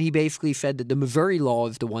 and he basically said that the Missouri law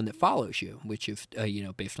is the one that follows you, which is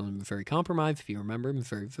based on the Missouri Compromise. If you remember,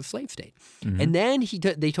 Missouri was a slave state. Mm-hmm. And then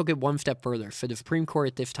they took it one step further. So the Supreme Court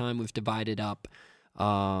at this time was divided up.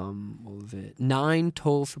 What was it? 9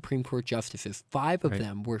 total Supreme Court justices. 5 of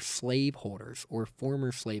them were slaveholders or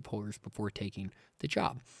former slaveholders before taking the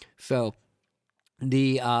job. So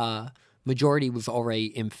the majority was already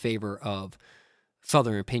in favor of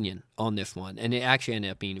Southern opinion on this one, and it actually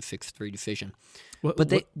ended up being a 6-3 decision.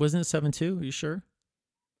 Wasn't it 7-2? Are you sure?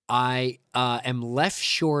 I am less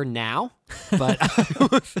sure now, but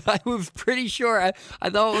I was pretty sure. I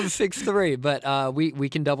thought it was 6-3, but we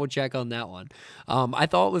can double check on that one. I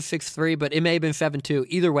thought it was 6-3, but it may have been 7-2.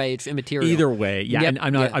 Either way, it's immaterial. Either way, yeah. Yep,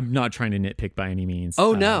 and I'm not trying to nitpick by any means.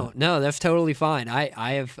 Oh no, that's totally fine.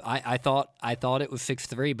 I thought it was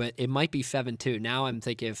 6-3, but it might be 7-2. Now I'm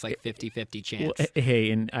thinking it's like 50-50 chance. Well,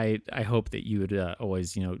 hey, and I hope that you would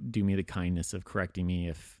always do me the kindness of correcting me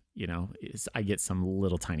if I get some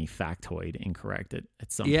little tiny factoid incorrect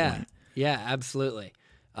at some point. Yeah, absolutely.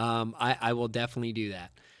 I will definitely do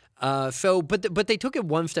that. But they took it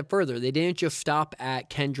one step further. They didn't just stop at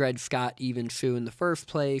can Dred Scott even sue in the first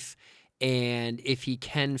place, and if he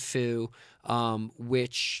can sue,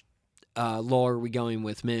 which law are we going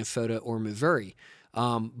with, Minnesota or Missouri?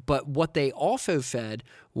 But what they also said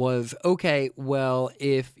was, okay, well,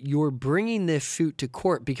 if you're bringing this suit to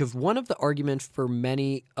court, because one of the arguments for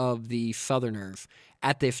many of the Southerners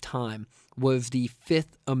at this time was the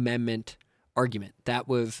Fifth Amendment argument. That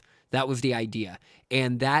was the idea.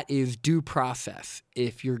 And that is due process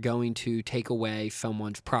if you're going to take away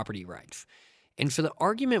someone's property rights. And so the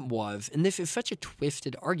argument was, and this is such a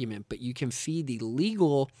twisted argument, but you can see the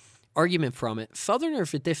legal argument from it.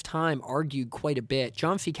 Southerners at this time argued quite a bit.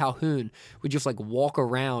 John C. Calhoun would just walk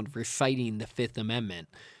around reciting the Fifth Amendment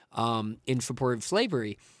in support of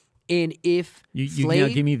slavery. And if you now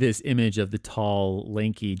give me this image of the tall,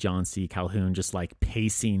 lanky John C. Calhoun just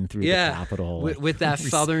pacing through the Capitol with that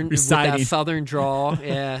southern drawl,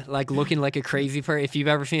 looking like a crazy person. If you've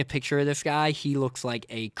ever seen a picture of this guy, he looks like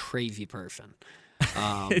a crazy person.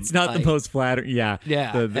 It's not the most flattering. Yeah.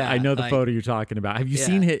 I know the photo you're talking about. Have you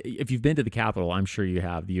seen it? If you've been to the Capitol, I'm sure you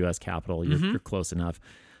have, the U.S. Capitol. You're close enough.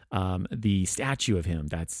 The statue of him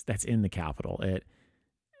that's in the Capitol.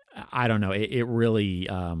 I don't know. It really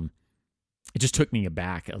it just took me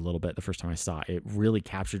aback a little bit the first time I saw it. It really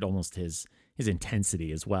captured almost his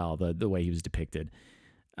intensity as well. The way he was depicted.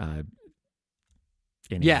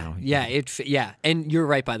 Anyhow. And you're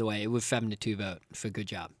right, by the way. It was 7-2 vote. So good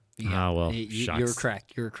job. You're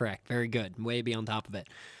correct. You're correct. Very good. Way be on top of it.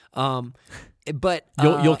 But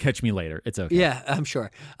you'll catch me later. It's okay. Yeah, I'm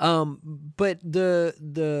sure. But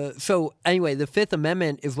so anyway, the Fifth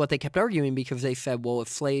Amendment is what they kept arguing because they said, well, if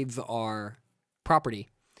slaves are property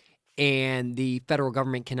and the federal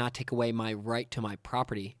government cannot take away my right to my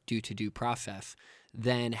property due to due process,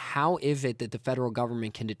 then how is it that the federal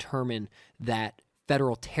government can determine that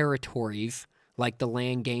federal territories, like the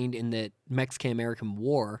land gained in the Mexican-American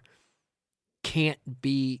War, can't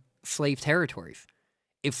be slave territories?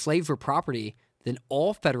 If slaves were property, then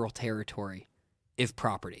all federal territory is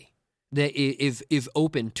property, that is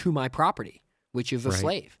open to my property, which is a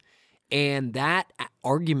slave. And that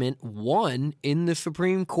argument won in the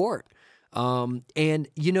Supreme Court. And,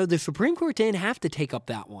 you know, the Supreme Court didn't have to take up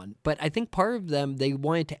that one, but I think part of them, they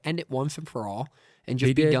wanted to end it once and for all and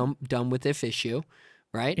just be done with this issue,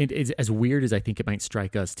 right? It's as weird as I think it might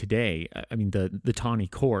strike us today. I mean, the Taney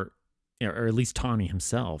court, or at least Taney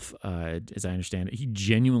himself, as I understand it, he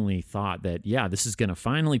genuinely thought that, yeah, this is going to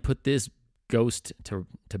finally put this ghost to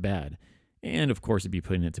bed. And, of course, it'd be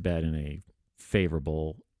putting it to bed in a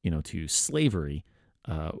favorable, to slavery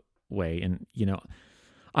way. And,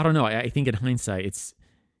 I don't know. I think in hindsight, it's,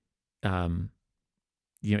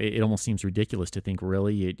 it almost seems ridiculous to think,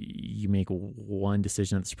 really, you make one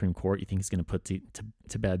decision at the Supreme Court, you think it's going to put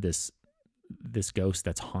to bed this ghost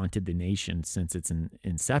that's haunted the nation since its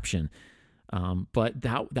inception. But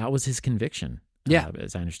that was his conviction,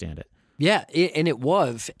 as I understand it. Yeah, and it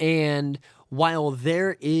was. And while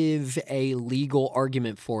there is a legal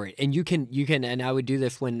argument for it, and you can, and I would do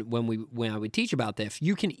this when I would teach about this,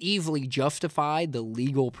 you can easily justify the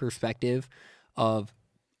legal perspective of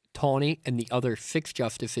Taney and the other 6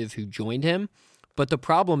 justices who joined him. But the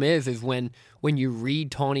problem is when you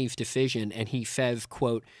read Taney's decision and he says,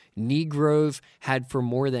 quote, "Negroes had for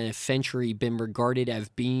more than a century been regarded as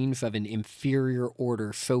beings of an inferior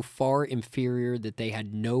order, so far inferior that they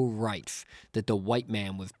had no rights that the white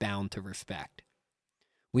man was bound to respect."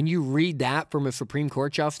 When you read that from a Supreme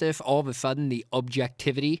Court justice, all of a sudden the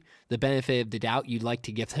objectivity, the benefit of the doubt you'd like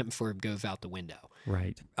to give them sort of goes out the window.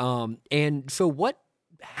 Right. And so what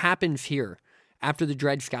happens here after the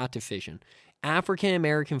Dred Scott decision?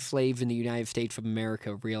 African-American slaves in the United States of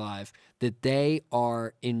America realize that they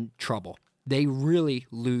are in trouble. They really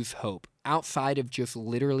lose hope outside of just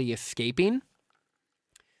literally escaping,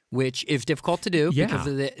 which is difficult to do because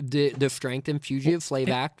of the Strength and Fugitive Slave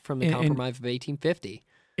Act from the Compromise of 1850.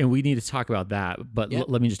 And we need to talk about that. But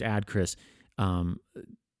let me just add, Chris,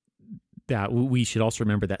 that we should also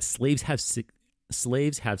remember that slaves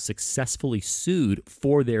have successfully sued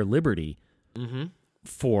for their liberty. Mm-hmm.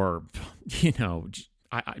 For,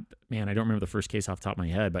 I don't remember the first case off the top of my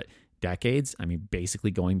head, but decades. I mean, basically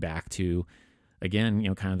going back to,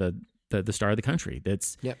 again, kind of the start of the country.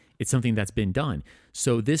 It's something that's been done.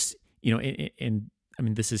 So this, and I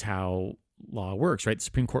mean, this is how law works, right? The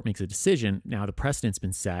Supreme Court makes a decision. Now the precedent's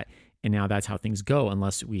been set, and now that's how things go,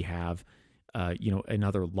 unless we have,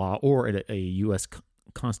 another law or a U.S.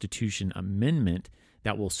 Constitution amendment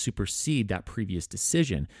that will supersede that previous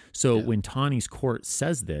decision. So when Taney's court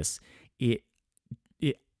says this, it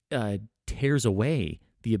tears away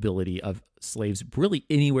the ability of slaves really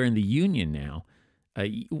anywhere in the Union now,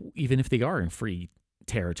 even if they are in free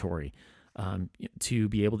territory, to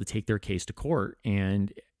be able to take their case to court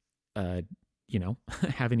and,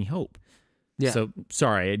 have any hope. Yeah. So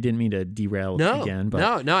sorry, I didn't mean to derail again.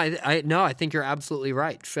 But I think you're absolutely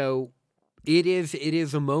right. So it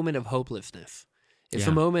is a moment of hopelessness. It's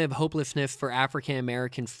a moment of hopelessness for African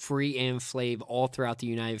Americans, free and slave, all throughout the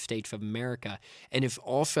United States of America. And it's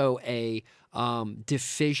also a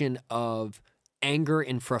decision of anger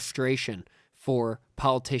and frustration for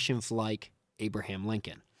politicians like Abraham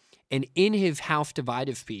Lincoln. And in his House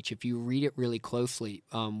Divided speech, if you read it really closely,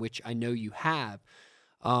 which I know you have,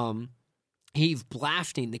 he's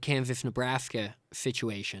blasting the Kansas-Nebraska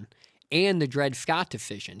situation and the Dred Scott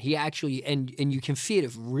decision. He actually, and you can see it,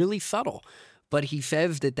 it's really subtle, but he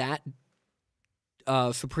says that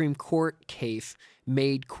Supreme Court case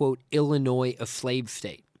made, quote, Illinois a slave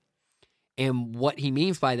state. And what he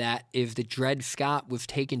means by that is that Dred Scott was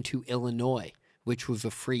taken to Illinois, which was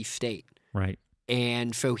a free state. Right.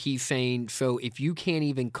 And so he's saying, so if you can't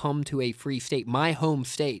even come to a free state, my home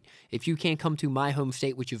state, if you can't come to my home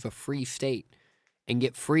state, which is a free state, and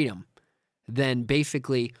get freedom, then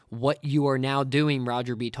basically what you are now doing,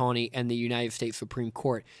 Roger B. Taney and the United States Supreme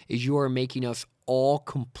Court, is you are making us all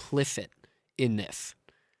complicit in this.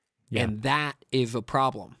 Yeah. And that is a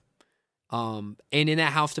problem. And in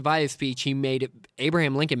that House Divided speech,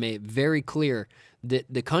 Abraham Lincoln made it very clear that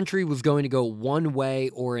the country was going to go one way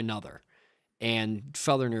or another. And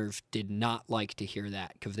Southerners did not like to hear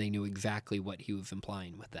that because they knew exactly what he was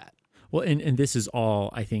implying with that. Well, and this is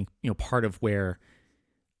all, I think, part of where,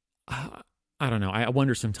 I don't know, I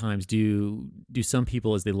wonder sometimes, do some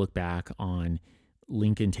people, as they look back on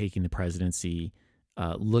Lincoln taking the presidency,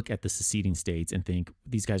 look at the seceding states and think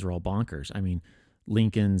these guys are all bonkers? I mean,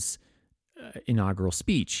 Lincoln's inaugural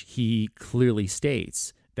speech, he clearly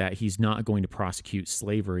states that he's not going to prosecute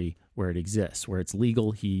slavery where it exists, where it's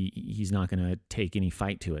legal. He's not going to take any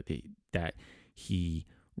fight to it. That he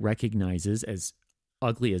recognizes, as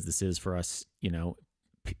ugly as this is for us,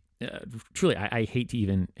 truly, I hate to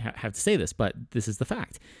even have to say this, but this is the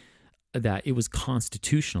fact, that it was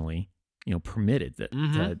constitutionally, permitted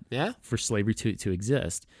for slavery to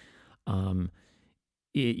exist. And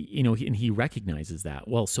he recognizes that.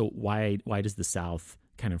 Well, so why does the South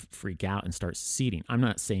kind of freak out and start seceding? I'm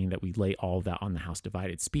not saying that we lay all of that on the House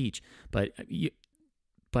Divided speech, but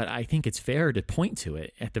I think it's fair to point to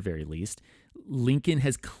it at the very least. Lincoln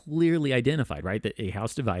has clearly identified, right, that a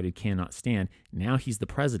House Divided cannot stand. Now he's the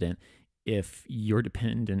president. If you're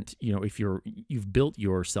dependent, if you've built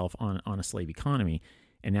yourself on a slave economy,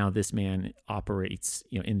 and now this man operates,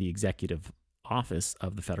 in the executive office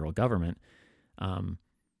of the federal government.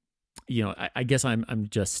 I guess I'm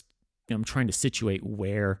just, I'm trying to situate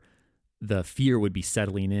where the fear would be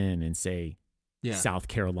settling in and say South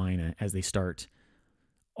Carolina, as they start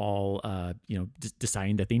all,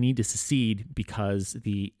 deciding that they need to secede because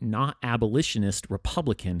the not abolitionist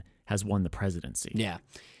Republican has won the presidency. Yeah.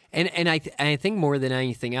 And I think more than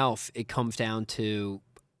anything else, it comes down to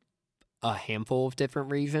a handful of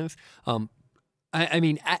different reasons.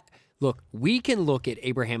 Look, we can look at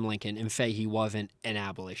Abraham Lincoln and say he wasn't an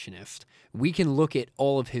abolitionist. We can look at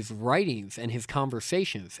all of his writings and his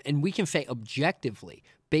conversations, and we can say objectively,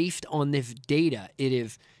 based on this data, it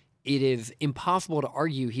is impossible to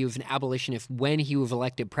argue he was an abolitionist when he was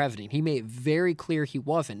elected president. He made it very clear he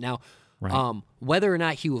wasn't. Now, right. Whether or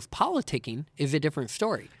not he was politicking is a different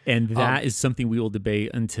story. And that is something we will debate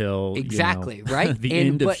until right? the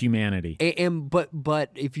end of humanity. But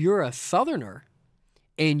if you're a Southerner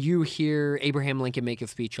and you hear Abraham Lincoln make a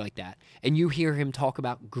speech like that, and you hear him talk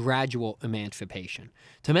about gradual emancipation,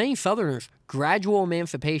 to many Southerners, gradual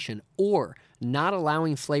emancipation or not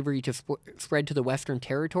allowing slavery to spread to the Western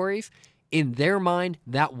territories, in their mind,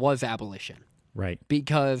 that was abolition. Right.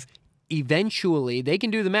 Because eventually, they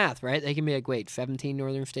can do the math, right? They can be like, wait, 17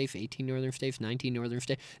 northern states, 18 northern states, 19 northern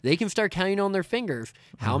states. They can start counting on their fingers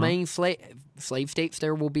how many slave states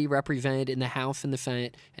there will be represented in the House and the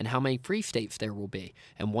Senate and how many free states there will be.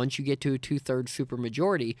 And once you get to a 2/3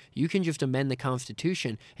 supermajority, you can just amend the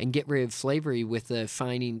Constitution and get rid of slavery with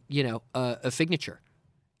signing, a signature.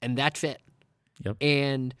 And that's it. Yep.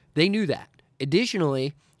 And they knew that.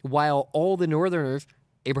 Additionally, while all the Northerners,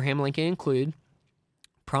 Abraham Lincoln included,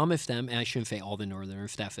 promised them, and I shouldn't say all the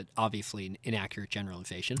Northerners, that's obviously an inaccurate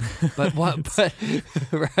generalization, but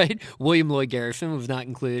right? William Lloyd Garrison was not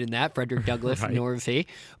included in that, Frederick Douglass, right. Nor was he.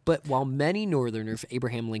 But while many Northerners,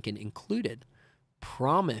 Abraham Lincoln included,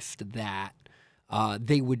 promised that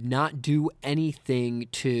they would not do anything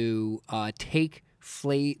to take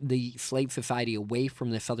the slave society away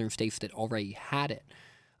from the Southern states that already had it.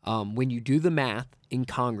 When you do the math in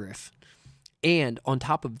Congress, and on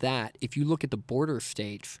top of that, if you look at the border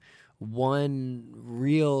states, one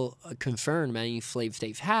real concern many slave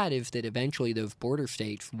states had is that eventually those border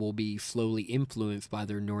states will be slowly influenced by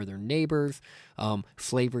their northern neighbors.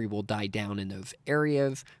 Slavery will die down in those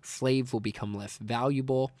areas. Slaves will become less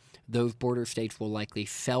valuable. Those border states will likely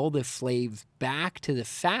sell the slaves back to the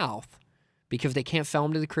South because they can't sell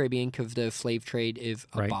them to the Caribbean because the slave trade is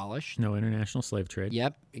abolished. No international slave trade.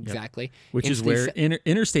 Yep, exactly. Yep. Which is where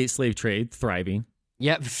interstate slave trade thriving.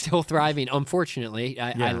 Yep, still thriving. Unfortunately,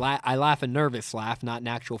 I laugh a nervous laugh, not an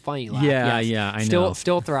actual funny laugh. Yeah, I know.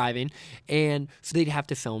 Still thriving, and so they'd have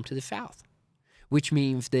to sell them to the South, which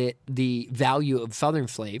means that the value of Southern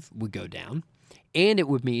slave would go down. And it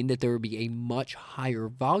would mean that there would be a much higher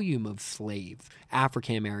volume of slave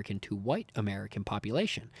African American to white American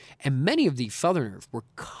population. And many of these Southerners were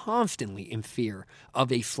constantly in fear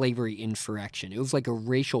of a slavery insurrection. It was like a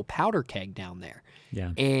racial powder keg down there.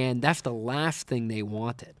 Yeah. And that's the last thing they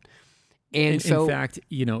wanted. And so, in fact,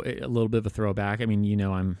 a little bit of a throwback. I mean,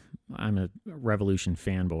 I'm a Revolution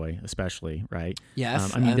fanboy, especially, right?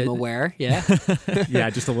 Yes, I'm aware. Yeah, yeah,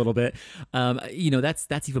 just a little bit.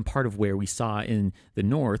 That's even part of where we saw in the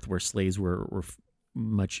North, where slaves were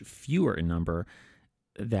much fewer in number,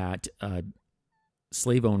 that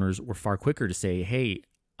slave owners were far quicker to say, "Hey,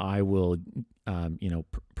 I will,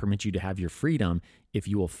 permit you to have your freedom if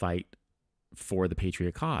you will fight for the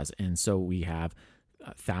patriot cause." And so we have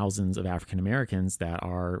thousands of African Americans that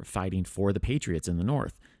are fighting for the patriots in the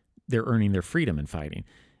North. They're earning their freedom in fighting.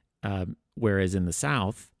 Whereas in the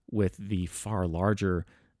South, with the far larger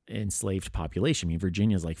enslaved population, I mean,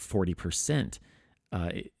 Virginia is like 40%,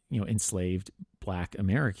 enslaved Black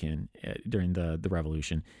American during the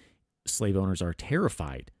Revolution. Slave owners are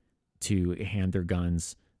terrified to hand their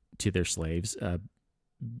guns to their slaves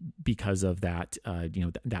because of that,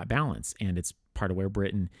 that balance. And it's part of where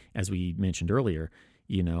Britain, as we mentioned earlier,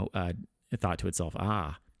 thought to itself,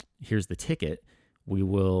 here's the ticket. We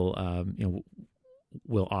will,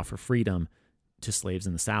 we'll offer freedom to slaves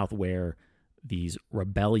in the South where these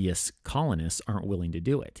rebellious colonists aren't willing to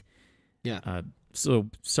do it. Yeah.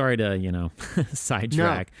 So sorry to,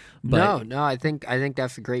 sidetrack. But No, I think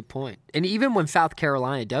that's a great point. And even when South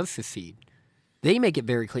Carolina does secede, they make it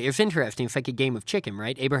very clear. It's interesting. It's like a game of chicken,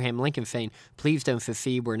 right? Abraham Lincoln saying, please don't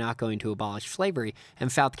secede. We're not going to abolish slavery.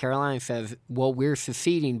 And South Carolina says, well, we're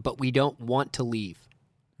seceding, but we don't want to leave.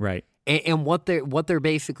 Right. And what they're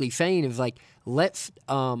basically saying is like, let's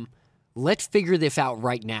figure this out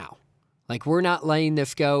right now. Like, we're not letting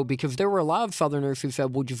this go, because there were a lot of Southerners who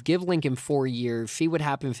said, we'll just give Lincoln 4 years, see what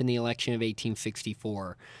happens in the election of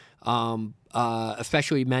 1864.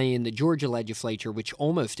 Especially many in the Georgia legislature, which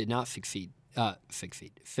almost did not secede. Because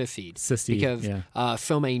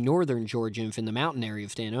so many northern Georgians in the mountain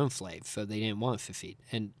areas didn't own slaves, so they didn't want to secede.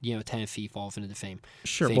 And Tennessee falls into the same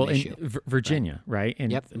same issue. In Virginia, right?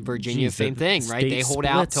 And Virginia, same thing, right? They hold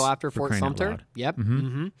out till after Fort Sumter. Yep.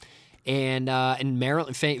 Mm-hmm. And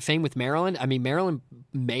Maryland, same with Maryland. I mean, Maryland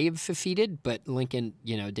may have seceded, but Lincoln,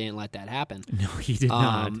 didn't let that happen. No, he did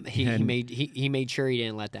not. He made sure he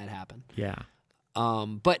didn't let that happen. Yeah.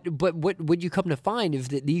 But what you come to find is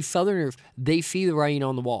that these Southerners, they see the writing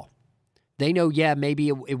on the wall. They know, maybe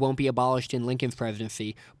it won't be abolished in Lincoln's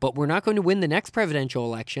presidency, but we're not going to win the next presidential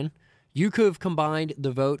election. You could have combined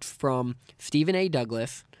the votes from Stephen A.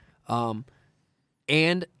 Douglas,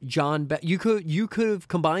 and John. You could have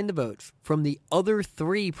combined the votes from the other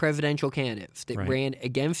 3 presidential candidates that ran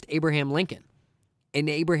against Abraham Lincoln, and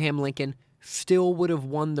Abraham Lincoln still would have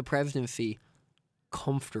won the presidency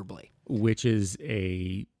comfortably. Which is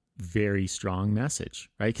a very strong message,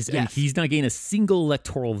 right? Because he's not getting a single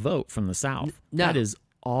electoral vote from the South. No. That is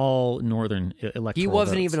all northern electoral votes. He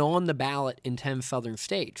wasn't even on the ballot in 10 southern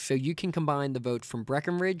states. So you can combine the votes from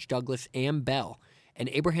Breckinridge, Douglas, and Bell, and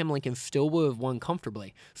Abraham Lincoln still would have won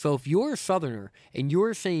comfortably. So if you're a Southerner and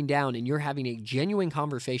you're sitting down and you're having a genuine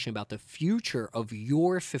conversation about the future of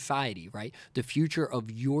your society, right? The future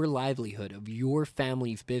of your livelihood, of your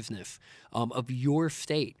family's business, of your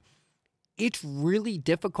state, it's really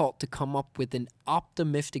difficult to come up with an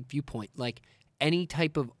optimistic viewpoint, like any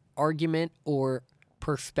type of argument or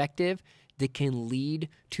perspective that can lead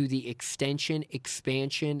to the extension,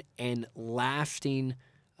 expansion, and lasting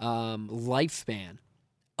lifespan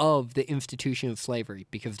of the institution of slavery,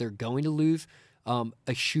 because they're going to lose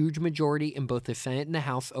a huge majority in both the Senate and the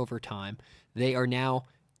House over time. They are now,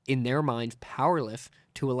 in their minds, powerless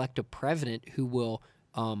to elect a president who will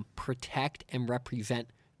protect and represent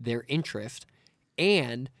their interest.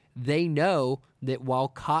 And they know that while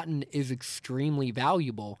cotton is extremely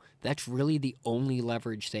valuable, that's really the only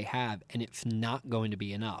leverage they have, and it's not going to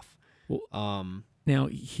be enough. Well, now,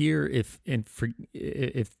 here, if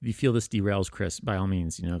you feel this derails, Chris, by all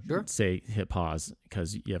means, sure. hit pause,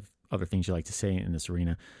 because you have other things you like to say in this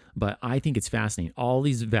arena. But I think it's fascinating. All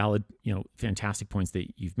these valid, fantastic points that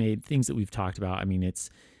you've made, things that we've talked about. I mean, it's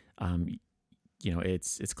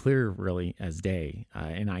clear really as day.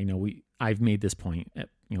 And I know I've made this point,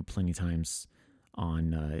 plenty of times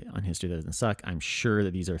on History That Doesn't Suck. I'm sure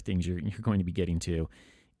that these are things you're going to be getting to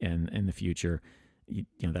in the future.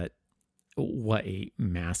 That what a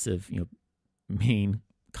massive, main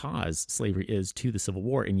cause slavery is to the Civil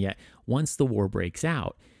War. And yet once the war breaks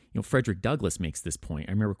out, Frederick Douglass makes this point.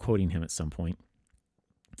 I remember quoting him at some point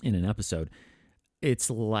in an episode. It's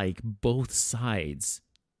like both sides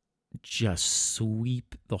just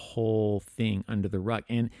sweep the whole thing under the rug.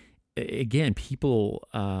 And again, people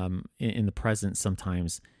in the present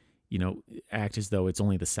sometimes, act as though it's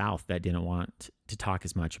only the South that didn't want to talk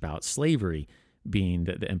as much about slavery being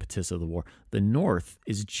the impetus of the war. The North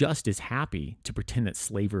is just as happy to pretend that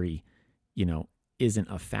slavery, isn't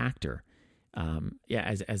a factor.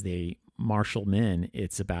 As they marshal men,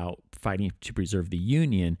 it's about fighting to preserve the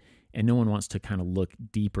Union, and no one wants to kind of look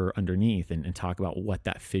deeper underneath and talk about what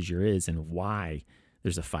that fissure is and why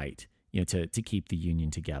there's a fight, to keep the Union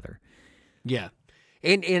together. Yeah.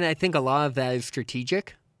 And I think a lot of that is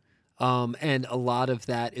strategic, and a lot of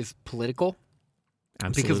that is political.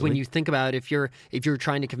 Absolutely. Because when you think about it, if you're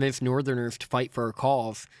trying to convince Northerners to fight for a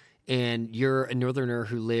cause, and you're a Northerner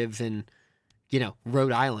who lives in,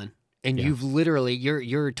 Rhode Island, and you've literally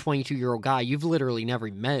you're a 22-year-old guy, you've literally never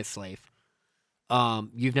met a slave.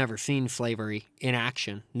 You've never seen slavery in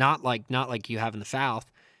action, not like you have in the South,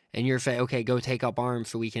 and you're saying, okay, go take up arms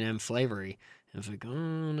so we can end slavery. I was like, oh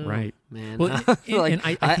no, Right. man. Well, Like, and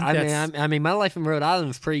I think I mean, my life in Rhode Island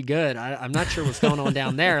is pretty good. I'm not sure what's going on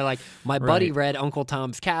down there. Like, my buddy read Uncle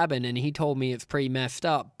Tom's Cabin, and he told me it's pretty messed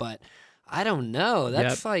up. But I don't know.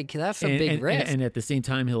 That's that's a big risk. And at the same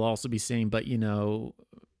time, he'll also be saying, but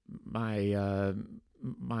my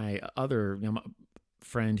other my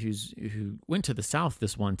friend who went to the South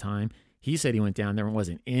this one time, he said he went down there and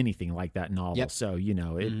wasn't anything like that novel. Yep. So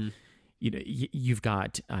you've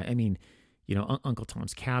got Uncle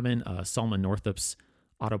Tom's Cabin, Solomon Northup's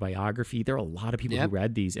autobiography. There are a lot of people who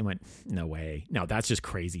read these and went, no way, no, that's just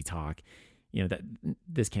crazy talk. That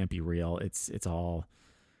this can't be real. It's all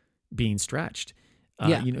being stretched.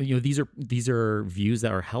 These are views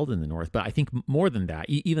that are held in the North. But I think more than that,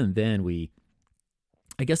 even then,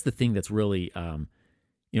 I guess the thing that's really,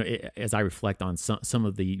 as I reflect on some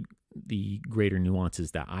of the greater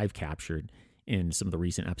nuances that I've captured in some of the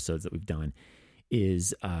recent episodes that we've done,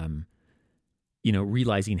 is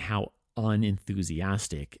realizing how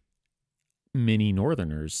unenthusiastic many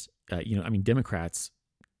Northerners, Democrats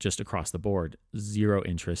just across the board, zero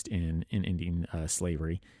interest in ending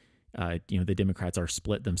slavery. The Democrats are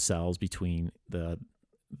split themselves between the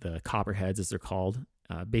Copperheads, as they're called,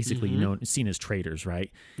 basically, seen as traitors, right?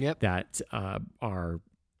 Yep. That are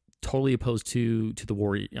totally opposed to the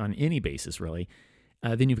war on any basis, really.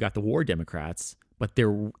 Then you've got the war Democrats, but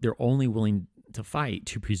they're only willing to fight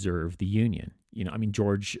to preserve the Union.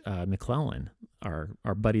 George McClellan,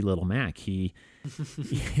 our buddy Little Mac, he's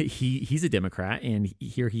a Democrat, and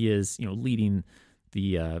here he is, leading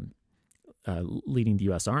the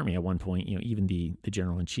U.S. Army at one point. Even the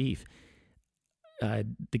general in chief.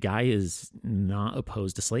 The guy is not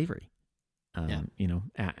opposed to slavery,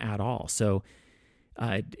 at all. So,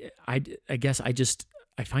 I guess I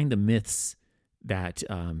find the myths that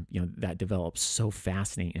that develops so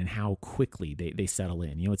fascinating, and how quickly they settle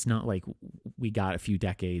in. It's not like we got a few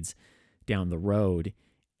decades down the road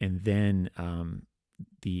and then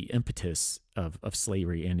the impetus of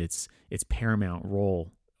slavery and its paramount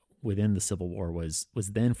role within the Civil War was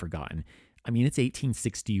then forgotten. It's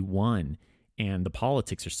 1861, and the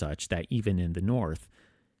politics are such that even in the North,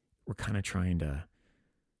 we're kind of trying to,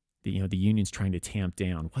 the Union's trying to tamp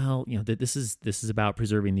down. Well, this is about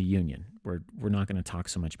preserving the Union. We're not going to talk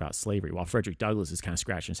so much about slavery. While Frederick Douglass is kind of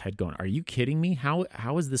scratching his head, going, "Are you kidding me? How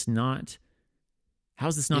is this not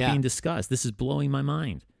being discussed? This is blowing my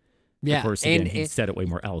mind." Yeah, of course, again, he said it way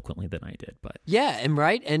more eloquently than I did, but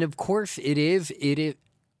and of course it is.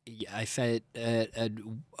 I said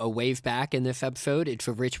a wave back in this episode, it's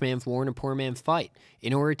a rich man's war and a poor man's fight.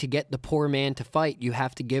 In order to get the poor man to fight, you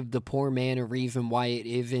have to give the poor man a reason why it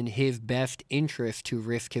is in his best interest to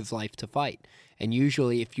risk his life to fight. And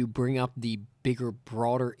usually if you bring up the bigger,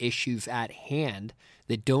 broader issues at hand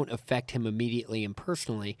that don't affect him immediately and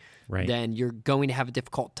personally, then you're going to have a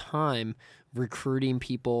difficult time recruiting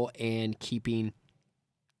people and keeping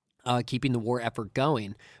the war effort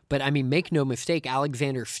going. But make no mistake,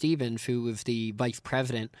 Alexander Stephens, who was the vice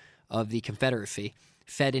president of the Confederacy,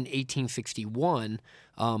 said in 1861,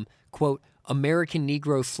 quote, "American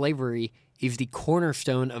Negro slavery is the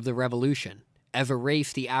cornerstone of the Revolution. As a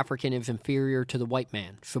race, the African is inferior to the white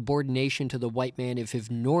man. Subordination to the white man is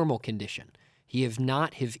his normal condition. He is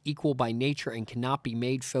not his equal by nature and cannot be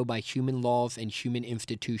made so by human laws and human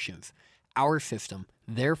institutions. Our system,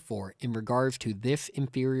 therefore, in regards to this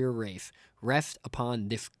inferior race, rests upon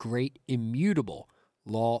this great immutable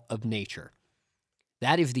law of nature."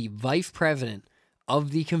 That is the vice president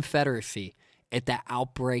of the Confederacy at the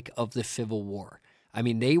outbreak of the Civil War.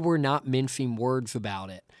 They were not mincing words about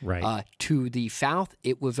it. Right. To the South,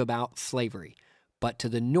 it was about slavery. But to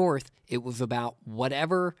the North, it was about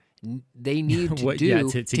whatever they needed to do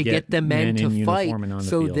to get the men to fight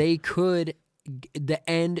so field. They could... The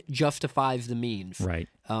end justifies the means, right?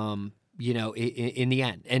 In the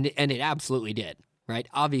end, and it absolutely did, right?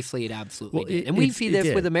 Obviously, it absolutely did, and we see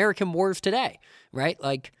this with American wars today, right?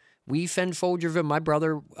 Like we send soldiers. And my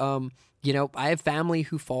brother, I have family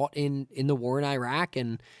who fought in the war in Iraq,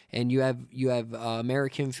 and you have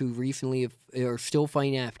Americans who recently are still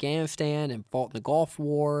fighting in Afghanistan and fought in the Gulf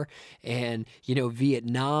War, and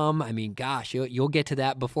Vietnam. Gosh, you'll get to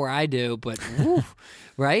that before I do, but whew,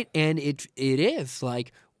 right? And it is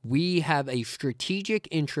like we have a strategic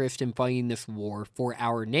interest in fighting this war for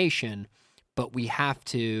our nation, but we have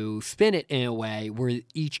to spin it in a way where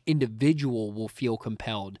each individual will feel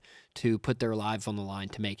compelled to put their lives on the line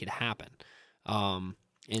to make it happen. And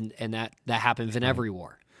that happens in every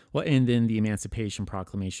war. Well, and then the Emancipation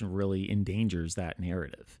Proclamation really endangers that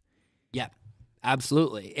narrative. Yeah,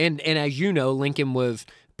 absolutely. And as you know, Lincoln was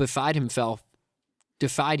beside himself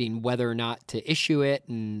deciding whether or not to issue it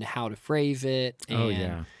and how to phrase it.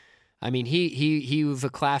 And, I mean, he was a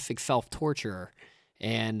classic self-torturer,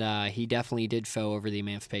 and he definitely did so over the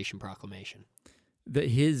Emancipation Proclamation.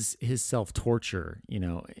 His self-torture,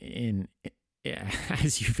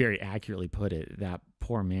 as you very accurately put it, that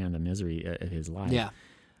poor man, the misery of his life. Yeah.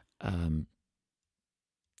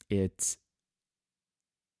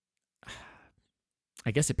 I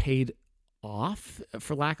guess it paid off,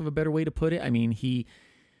 for lack of a better way to put it. I mean,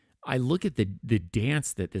 I look at the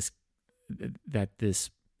dance that this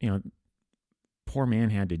poor man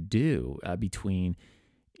had to do between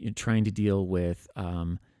trying to deal with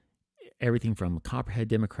everything from Copperhead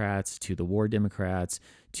Democrats to the War Democrats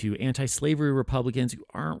to anti-slavery Republicans who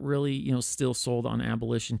aren't really still sold on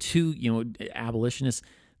abolition to abolitionists.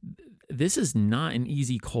 This is not an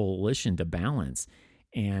easy coalition to balance,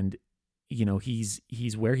 and he's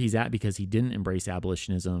where he's at because he didn't embrace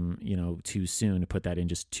abolitionism too soon, to put that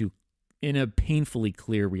in a painfully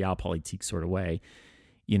clear realpolitik sort of way.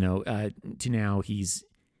 To now he's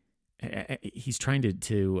trying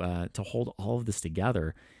to hold all of this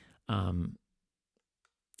together.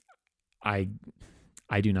 I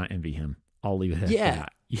do not envy him. I'll leave it at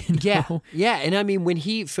that. Yeah. And I mean, when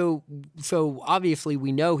so obviously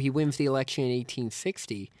we know he wins the election in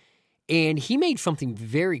 1860, and he made something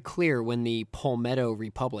very clear when the Palmetto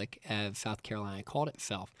Republic, as South Carolina called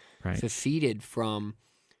itself, seceded from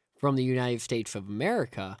the United States of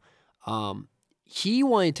America. He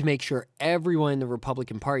wanted to make sure everyone in the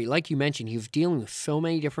Republican Party, like you mentioned, he was dealing with so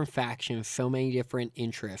many different factions, so many different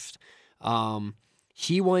interests.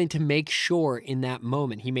 He wanted to make sure in that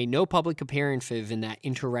moment, he made no public appearances in that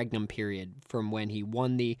interregnum period from when he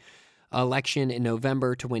won the election in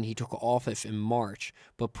November to when he took office in March.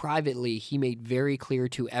 But privately, he made very clear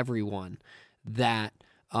to everyone that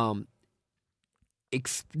the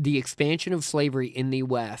expansion of slavery in the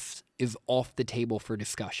West is off the table for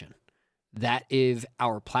discussion. That is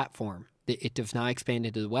our platform. It does not expand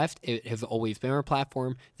into the West. It has always been our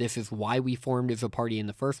platform. This is why we formed as a party in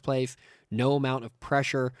the first place. No amount of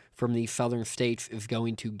pressure from these southern states is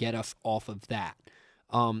going to get us off of that.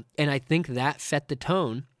 And I think that set the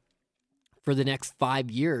tone for the next 5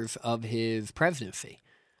 years of his presidency,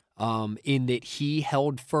 in that he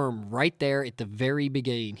held firm right there at the very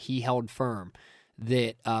beginning. He held firm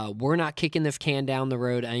that we're not kicking this can down the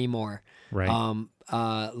road anymore. Right.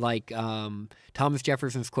 Thomas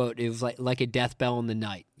Jefferson's quote, it was like a death bell in the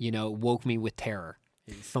night, woke me with terror.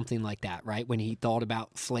 Something like that, right? When he thought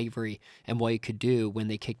about slavery and what it could do when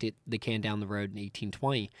they kicked the can down the road in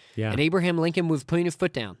 1820. Yeah. And Abraham Lincoln was putting his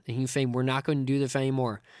foot down, and he was saying, we're not going to do this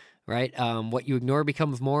anymore, right? What you ignore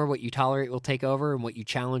becomes more, what you tolerate will take over, and what you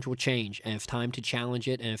challenge will change. And it's time to challenge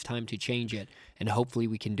it, and it's time to change it. And hopefully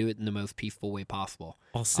we can do it in the most peaceful way possible.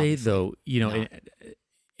 I'll say, though, an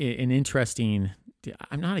interesting...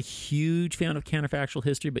 I'm not a huge fan of counterfactual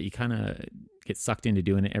history, but you kind of get sucked into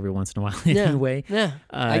doing it every once in a while anyway. Yeah,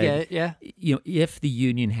 I get it, yeah. If the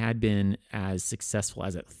Union had been as successful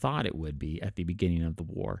as it thought it would be at the beginning of the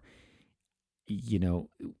war,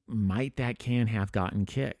 might that can have gotten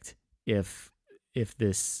kicked if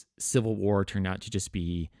this Civil War turned out to just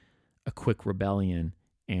be a quick rebellion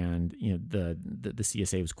and the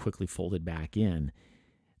CSA was quickly folded back in.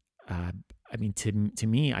 I mean, to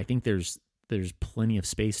me, I think there's plenty of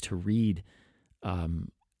space to read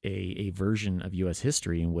a version of U.S.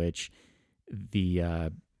 history in which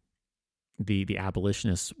the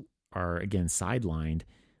abolitionists are again sidelined,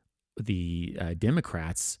 the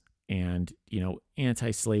Democrats and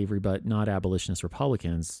anti-slavery but not abolitionist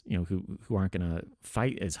Republicans, who aren't going to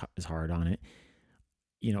fight as hard on it,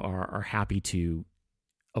 are happy to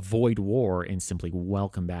avoid war and simply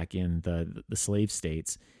welcome back in the slave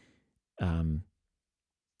states.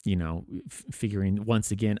 Figuring once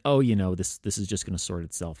again, this is just going to sort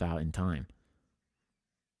itself out in time.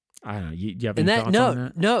 I don't know. Do you have any thoughts on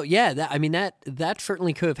that? No, yeah. That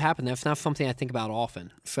certainly could have happened. That's not something I think about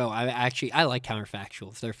often. So I like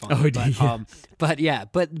counterfactuals. They're fun. Oh, but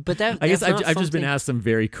that. I guess I've just been asked some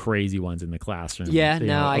very crazy ones in the classroom. Yeah,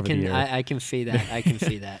 no, I can see that. I can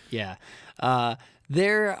see that. Yeah,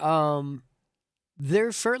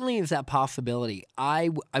 there certainly is that possibility. I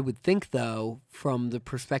would think, though, from the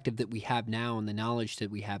perspective that we have now and the knowledge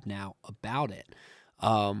that we have now about it,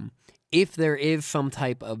 if there is some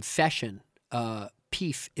type of session,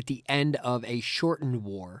 peace at the end of a shortened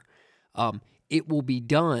war, it will be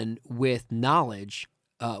done with knowledge,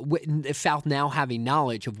 with the South now having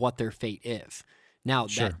knowledge of what their fate is. Now,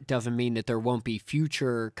 that doesn't mean that there won't be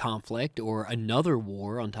future conflict or another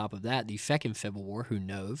war on top of that. The second Civil War, who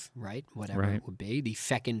knows, right? Whatever it would be. The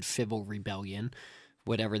second civil rebellion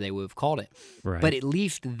whatever they would have called it. Right. But at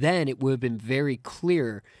least then it would have been very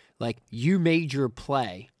clear, like, you made your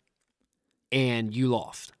play and you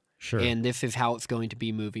lost. Sure. And this is how it's going to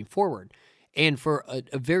be moving forward. And for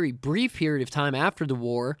a very brief period of time after the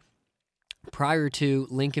war, prior to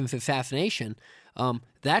Lincoln's assassination,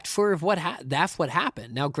 that's sort of that's what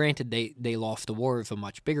happened. Now, granted, they lost the war. It was a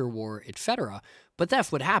much bigger war, etc. But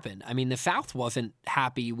that's what happened. I mean, the South wasn't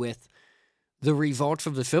happy with the results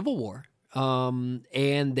of the Civil War,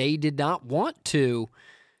 and they did not want to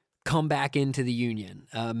come back into the Union.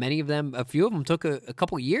 Many of them, a few of them, took a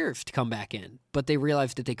couple years to come back in, but they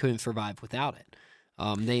realized that they couldn't survive without it.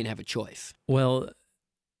 They didn't have a choice. Well,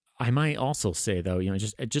 I might also say, though,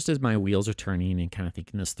 just as my wheels are turning and kind of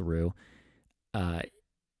thinking this through,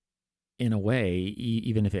 in a way,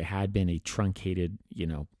 even if it had been a truncated,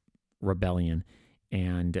 rebellion,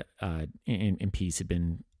 and peace had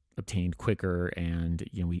been obtained quicker, and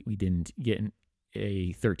we didn't get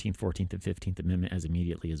a 13th, 14th, and 15th Amendment as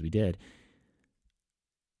immediately as we did,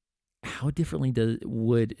 how differently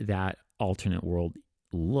would that alternate world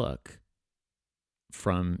look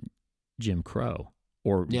from Jim Crow?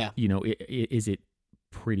 Or, is it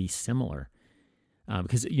pretty similar?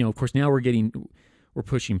 Because, of course, now we're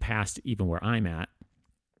pushing past even where I'm at.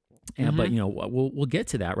 And, But, we'll get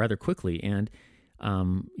to that rather quickly. And,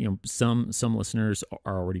 some listeners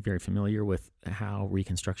are already very familiar with how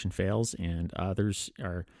Reconstruction fails, and others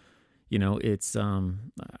are, it's,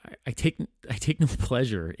 I take no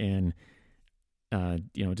pleasure in,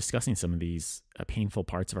 discussing some of these painful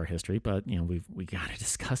parts of our history, but, we got to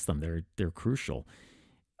discuss them. They're crucial.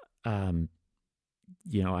 I've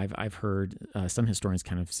heard some historians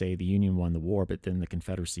kind of say the Union won the war, but then the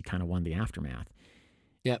Confederacy kind of won the aftermath.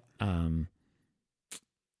 Yep.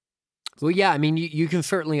 Well, yeah, I mean, you can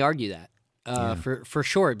certainly argue that for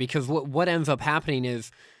sure, because what ends up happening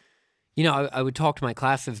is, I would talk to my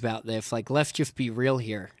classes about this, like, let's just be real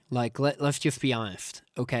here. Like, let's just be honest.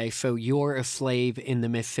 Okay, so you're a slave in the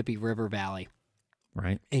Mississippi River Valley.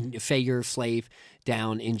 Right. And say you're a slave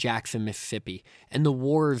down in Jackson, Mississippi, and the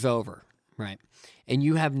war is over, right? And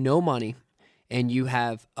you have no money, and you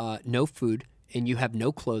have no food, and you have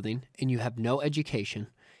no clothing, and you have no education,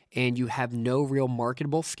 and you have no real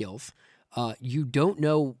marketable skills. You don't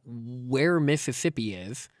know where Mississippi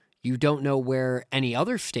is. You don't know where any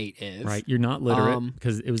other state is. Right. You're not literate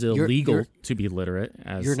because it was illegal to be literate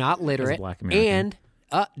you're not literate, as a Black American.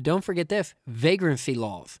 And don't forget this, vagrancy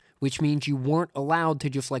laws, which means you weren't allowed to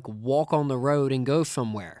just like walk on the road and go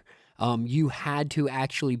somewhere. You had to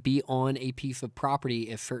actually be on a piece of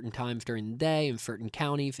property at certain times during the day in certain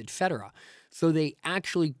counties, etc. So they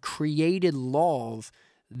actually created laws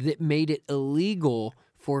that made it illegal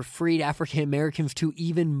for freed African Americans to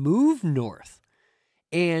even move north.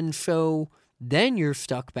 And so then you're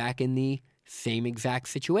stuck back in the same exact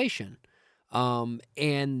situation. And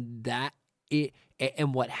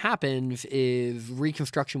what happens is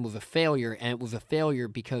Reconstruction was a failure, and it was a failure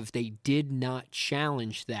because they did not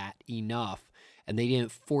challenge that enough, and they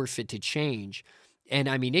didn't force it to change. And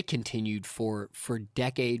I mean, it continued for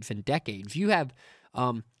decades and decades. You have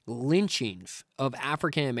lynchings of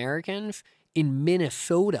African Americans in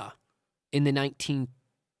Minnesota in the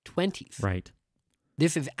 1920s. Right.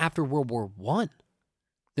 This is after World War I.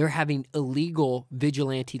 They're having illegal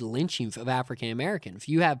vigilante lynchings of African Americans.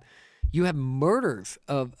 You have murders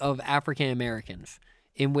of African Americans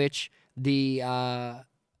in which the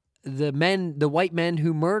white men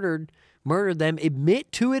who murdered them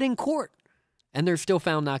admit to it in court, and they're still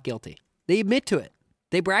found not guilty. They admit to it.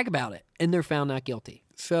 They brag about it, and they're found not guilty.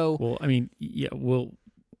 So, well, I mean, yeah, well.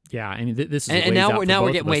 Yeah, I mean, this is and now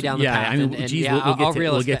we're getting way down the path. I mean,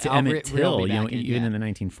 we'll get to Emmett Till, even in the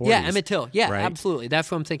 1940s. Yeah, Emmett Till. Yeah, right? Absolutely.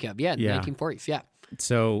 That's what I'm thinking of. Yeah, 1940s. Yeah.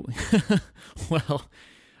 So, well,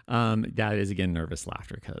 that is again nervous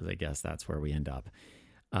laughter because I guess that's where we end up.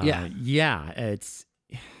 Yeah, it's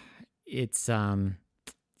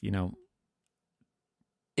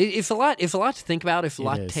It's a lot to think about. It's a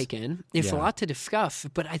lot to take in. It's a lot to discuss.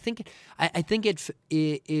 But I think it's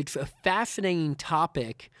a fascinating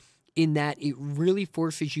topic in that it really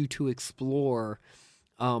forces you to explore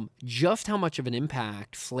just how much of an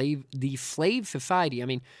impact the slave society. I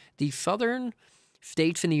mean, the southern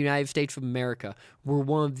states in the United States of America were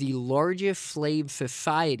one of the largest slave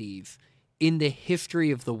societies in the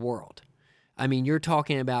history of the world. I mean, you're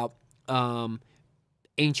talking about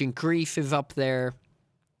ancient Greece is up there.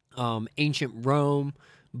 Ancient Rome,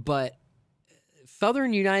 but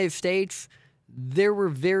southern United States, there were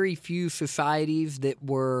very few societies that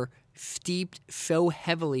were steeped so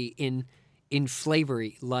heavily in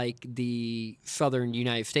slavery like the southern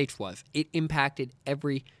United States was. It impacted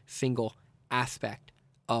every single aspect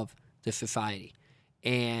of the society.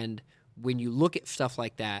 And when you look at stuff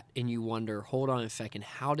like that and you wonder, hold on a second,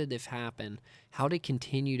 how did this happen? How did it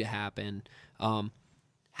continue to happen? How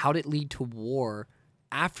did it lead to war?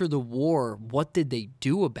 After the war, what did they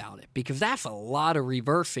do about it? Because that's a lot of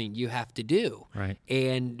reversing you have to do. Right.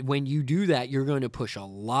 And when you do that, you're going to push a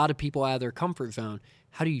lot of people out of their comfort zone.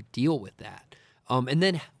 How do you deal with that? And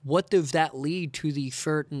then what does that lead to the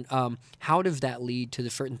certain, how does that lead to the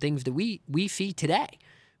certain things that we see today,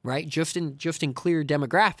 right? Just in clear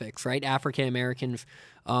demographics, right? African Americans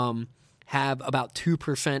have about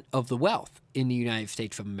 2% of the wealth in the United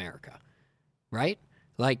States of America, right?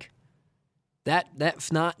 Like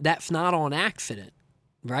that's not on accident,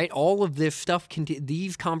 right? All of this stuff,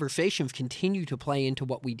 these conversations continue to play into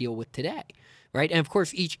what we deal with today, right? And of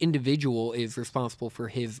course, each individual is responsible for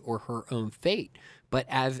his or her own fate. But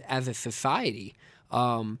as a society,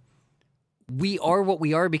 we are what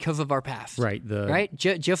we are because of our past, right? Right?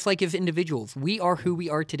 Just like as individuals, we are who we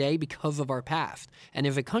are today because of our past, and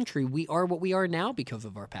as a country, we are what we are now because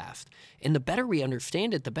of our past. And the better we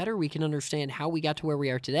understand it, the better we can understand how we got to where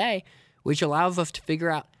we are today, which allows us to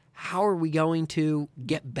figure out how are we going to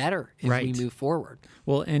get better as we move forward.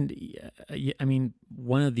 Well, and I mean,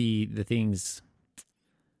 one of the things,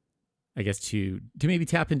 I guess, to maybe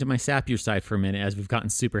tap into my sappier side for a minute as we've gotten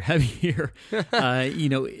super heavy here,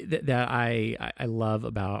 that I love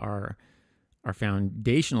about our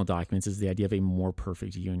foundational documents is the idea of a more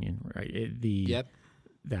perfect union, right? The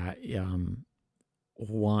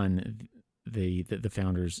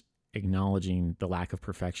founders acknowledging the lack of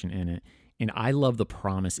perfection in it. And I love the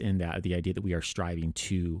promise in that, the idea that we are striving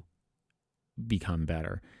to become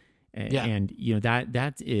better. And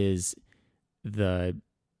that is the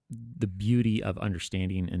beauty of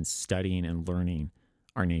understanding and studying and learning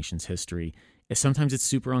our nation's history. Sometimes it's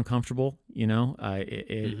super uncomfortable,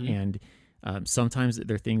 and sometimes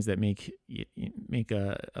there are things that make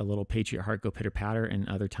a little patriot heart go pitter patter, and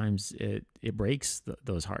other times it breaks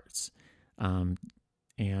those hearts.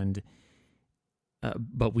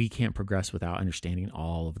 But we can't progress without understanding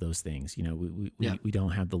all of those things. We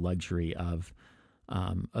don't have the luxury of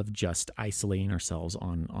just isolating ourselves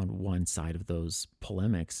on one side of those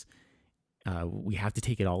polemics. We have to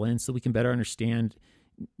take it all in so we can better understand,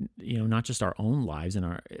 not just our own lives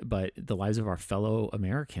but the lives of our fellow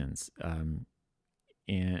Americans, and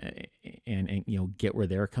get where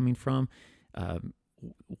they're coming from,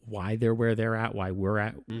 why they're where they're at, why we're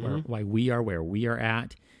at, why we are where we are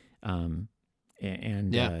at.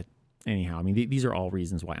 Anyhow, I mean, these are all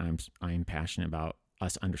reasons why I'm passionate about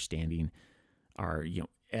us understanding our,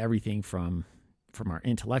 everything from our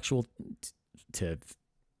intellectual to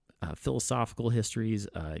philosophical histories,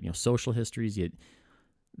 social histories.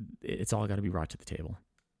 It's all got to be brought to the table.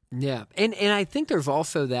 Yeah, and I think there's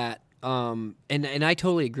also that, and I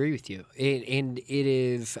totally agree with you. And it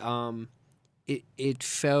is, it's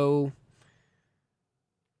so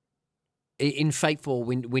insightful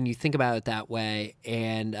when you think about it that way,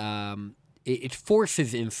 and it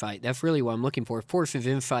forces insight. That's really what I'm looking for. It forces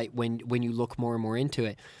insight when you look more and more into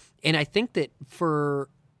it. And I think that for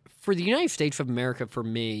the United States of America, for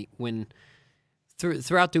me, when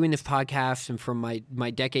throughout doing this podcast and from my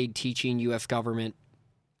decade teaching U.S. government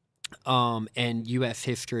and U.S.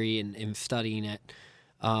 history and studying it,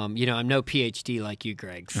 I'm no PhD like you,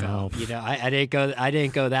 Greg. So I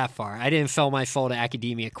didn't go that far. I didn't sell my soul to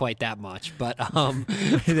academia quite that much. But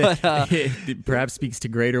it perhaps speaks to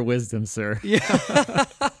greater wisdom, sir.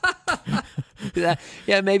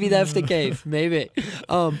 Yeah, maybe that's the case. Maybe.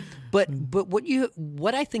 But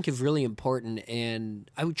what I think is really important, and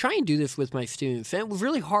I would try and do this with my students, and it was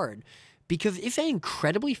really hard because it's an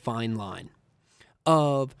incredibly fine line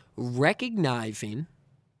of recognizing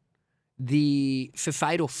the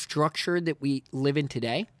societal structure that we live in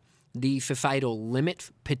today, the societal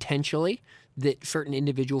limits potentially that certain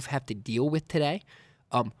individuals have to deal with today,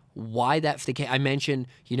 why that's the case. I mentioned,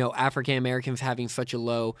 African Americans having such a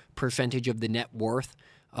low percentage of the net worth.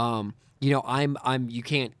 I'm you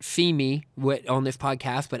can't see me on this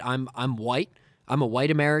podcast, but I'm white. I'm a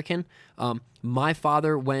white American. My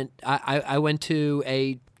father I went to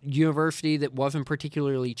a university that wasn't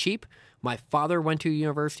particularly cheap. My father went to a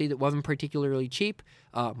university that wasn't particularly cheap.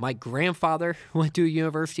 My grandfather went to a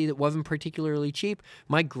university that wasn't particularly cheap.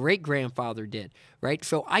 My great-grandfather did, right?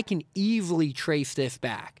 So I can easily trace this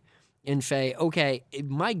back and say, okay,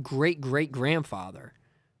 my great-great-grandfather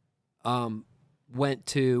went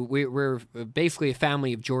to, we're basically a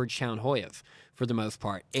family of Georgetown Hoyas for the most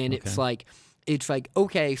part. And it's like,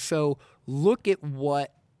 okay, so look at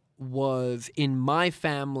what was in my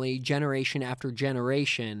family generation after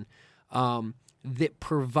generation, that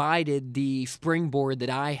provided the springboard that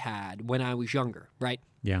I had when I was younger, right?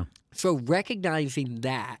 Yeah. So recognizing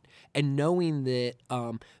that and knowing that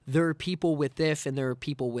there are people with this and there are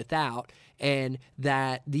people without, and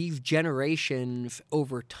that these generations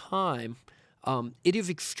over time, it is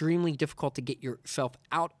extremely difficult to get yourself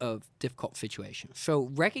out of difficult situations. So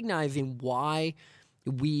recognizing why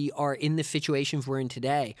we are in the situations we're in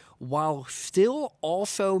today, while still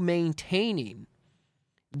also maintaining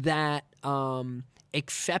that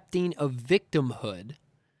accepting of victimhood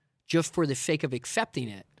just for the sake of accepting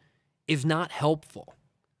it is not helpful,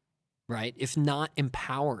 right? It's not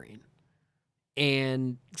empowering.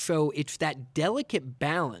 And so it's that delicate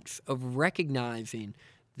balance of recognizing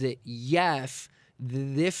that, yes,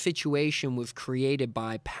 this situation was created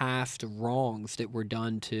by past wrongs that were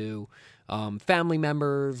done to family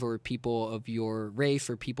members or people of your race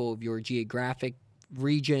or people of your geographic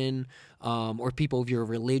region or people of your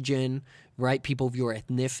religion, right? People of your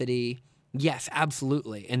ethnicity. Yes,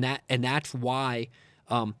 absolutely. And that's why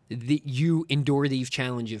you endure these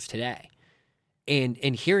challenges today.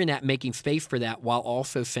 And hearing that, making space for that while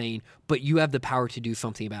also saying, but you have the power to do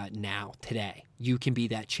something about it now, today. You can be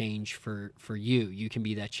that change for you. You can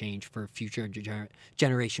be that change for future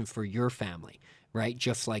generations for your family, right?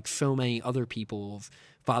 Just like so many other people's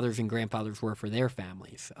fathers and grandfathers were for their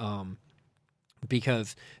families.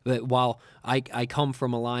 Because while I come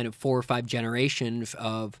from a line of 4 or 5 generations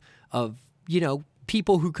of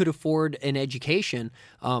people who could afford an education,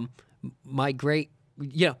 my great,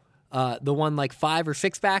 the one like 5 or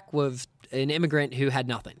 6 back was an immigrant who had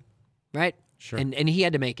nothing, right? Sure. And he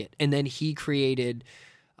had to make it. And then he created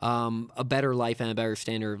a better life and a better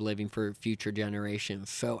standard of living for future generations.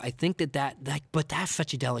 So I think but that's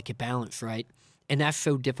such a delicate balance, right? And that's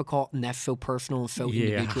so difficult and that's so personal and so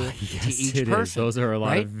individual to each person. Is. Those are a lot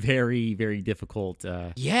right? of very, very difficult.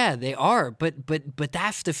 Yeah, they are. But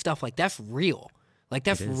that's the stuff, like, that's real. Like,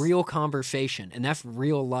 that's real conversation, and that's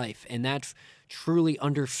real life, and that's truly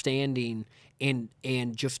understanding and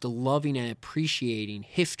just loving and appreciating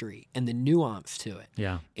history and the nuance to it.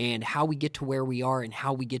 Yeah. And how we get to where we are and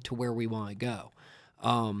how we get to where we want to go.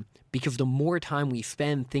 Because the more time we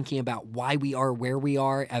spend thinking about why we are where we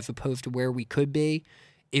are as opposed to where we could be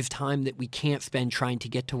is time that we can't spend trying to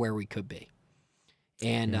get to where we could be.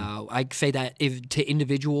 And I say that to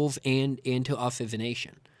individuals and to us as a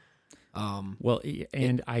nation.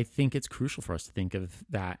 I think it's crucial for us to think of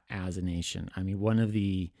that as a nation. I mean, one of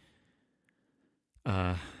the,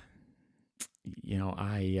 I'd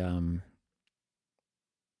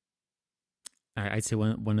say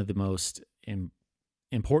one of the most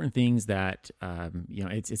important things that,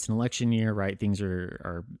 it's an election year, right? Things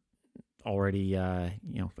are already,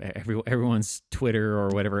 everyone's Twitter or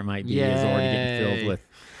whatever it might be is already getting filled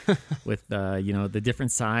with the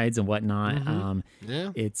different sides and whatnot.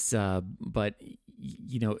 Mm-hmm. It's but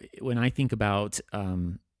when I think about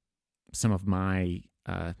some of my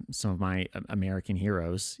American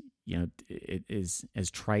heroes, it is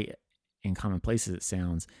as trite and commonplace as it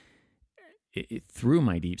sounds. Through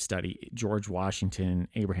my deep study, George Washington,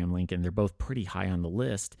 Abraham Lincoln, they're both pretty high on the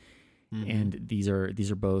list. Mm-hmm. And these are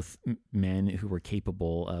both men who were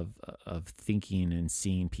capable of thinking and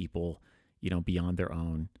seeing people, beyond their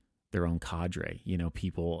own cadre.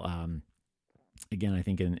 People. Again, I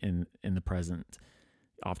think in the present,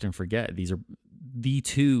 often forget these are the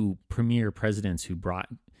 2 premier presidents who brought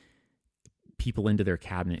people into their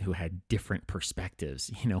cabinet who had different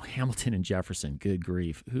perspectives. Hamilton and Jefferson. Good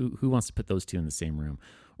grief, who wants to put those 2 in the same room?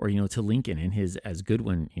 Or to Lincoln and his as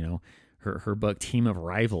Goodwin. Her book, Team of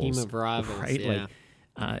Rivals. Team of Rivals, right? Yeah.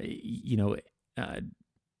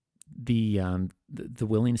 The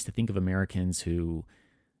willingness to think of Americans who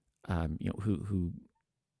are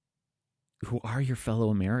your fellow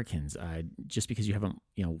Americans. Just because you haven't,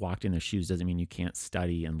 walked in their shoes doesn't mean you can't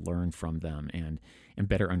study and learn from them and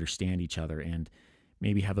better understand each other and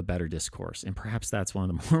maybe have a better discourse. And perhaps that's one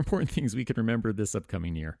of the more important things we can remember this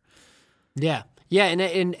upcoming year. Yeah,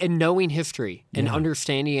 and knowing history and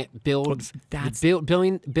understanding it builds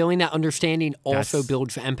building that understanding also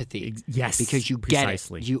builds empathy. Yes, because you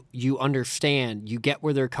precisely. Get it, you understand, you get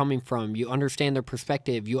where they're coming from, you understand their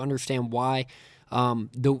perspective, you understand why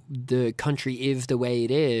the country is the way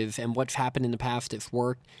it is, and what's happened in the past that's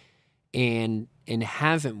worked and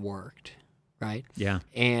hasn't worked, right? Yeah,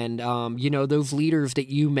 and those leaders that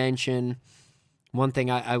you mentioned. One thing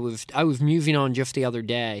I was musing on just the other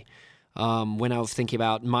day. When I was thinking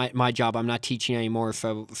about my job, I'm not teaching anymore,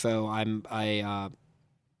 so I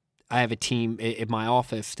have a team in my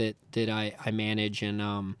office that I manage,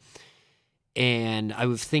 and I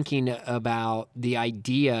was thinking about the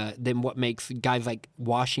idea then what makes guys like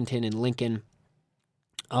Washington and Lincoln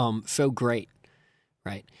so great,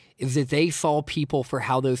 right, is that they saw people for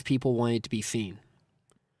how those people wanted to be seen.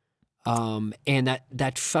 And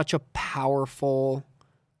that's such a powerful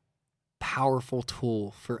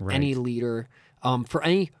tool for Right. any leader, for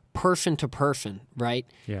any person to person, right?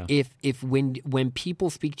 Yeah. If when people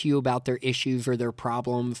speak to you about their issues or their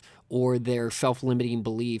problems or their self-limiting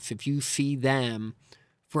beliefs, if you see them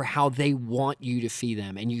for how they want you to see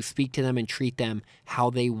them and you speak to them and treat them how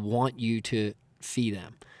they want you to see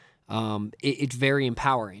them, it's very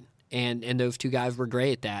empowering. And those two guys were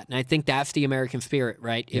great at that. And I think that's the American spirit,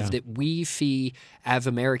 right? Is that we see, as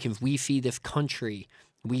Americans, we see this country,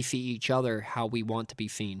 we see each other how we want to be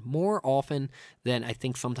seen more often than I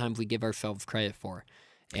think sometimes we give ourselves credit for.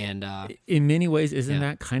 And in many ways, isn't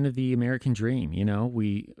that kind of the American dream? You know,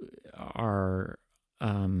 we are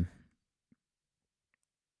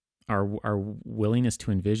our willingness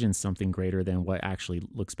to envision something greater than what actually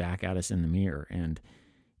looks back at us in the mirror, and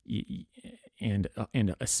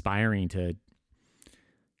aspiring to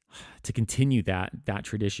continue that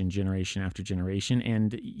tradition generation after generation,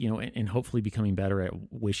 and and hopefully becoming better at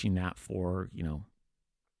wishing that for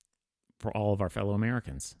all of our fellow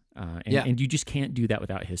Americans. And you just can't do that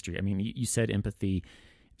without history. I mean, you said empathy.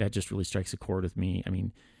 That just really strikes a chord with me. I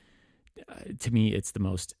mean, to me, it's the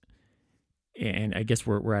most, and I guess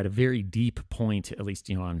we're at a very deep point, at least,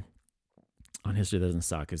 on History That Doesn't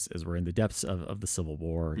Suck, as we're in the depths of the Civil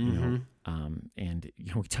War, and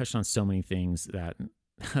we touched on so many things that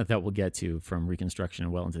we'll get to, from Reconstruction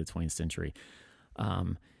and well into the 20th century.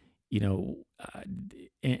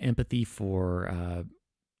 Empathy for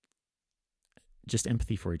just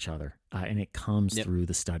empathy for each other, and it comes through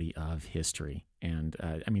the study of history. And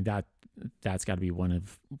I mean, that's got to be one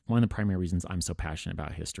of the primary reasons I'm so passionate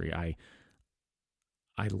about history. I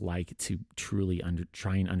like to truly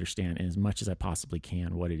try and understand, as much as I possibly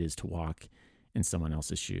can, what it is to walk in someone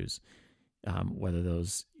else's shoes, whether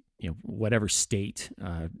those, whatever state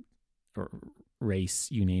or race,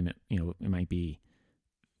 you name it, it might be.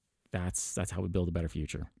 That's how we build a better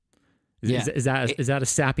future. Is that a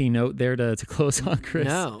sappy note there to close on, Chris?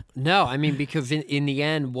 No. I mean, because in the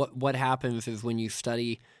end, what happens is when you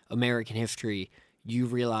study American history, you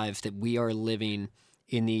realize that we are living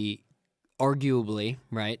in the arguably,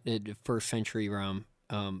 right, the first century Rome,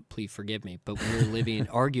 please forgive me, but we're living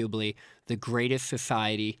arguably the greatest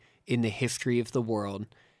society in the history of the world,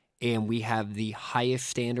 and we have the highest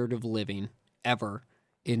standard of living ever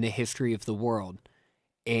in the history of the world.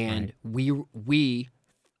 And we,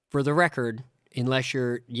 for the record, unless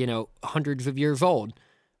you're, hundreds of years old,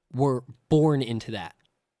 were born into that.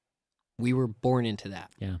 We were born into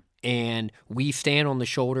that. Yeah. And we stand on the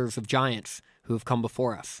shoulders of giants who have come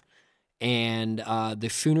before us. And the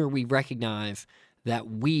sooner we recognize that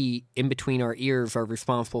we, in between our ears, are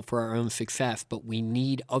responsible for our own success, but we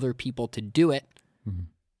need other people to do it,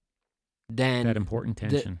 then that important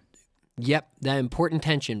tension. That important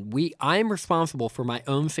tension. I am responsible for my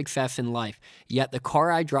own success in life, yet the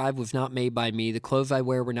car I drive was not made by me, the clothes I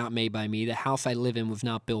wear were not made by me, the house I live in was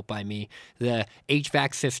not built by me, the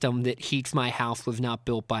HVAC system that heats my house was not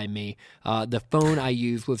built by me, the phone I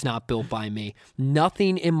use was not built by me.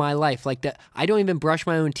 Nothing in my life like that. I don't even brush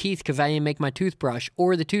my own teeth because I didn't make my toothbrush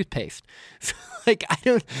or the toothpaste. I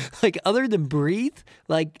don't, other than breathe,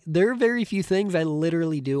 there are very few things I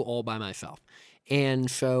literally do all by myself. And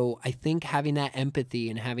so I think having that empathy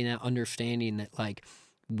and having that understanding that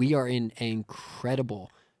we are in an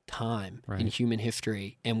incredible time in human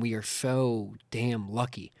history, and we are so damn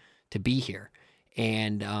lucky to be here.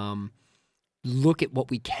 And look at what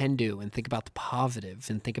we can do and think about the positives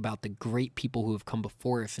and think about the great people who have come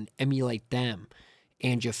before us and emulate them,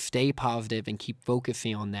 and just stay positive and keep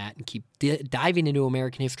focusing on that and keep diving into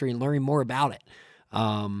American history and learning more about it.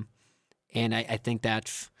 And I think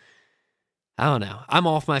that's, I don't know. I'm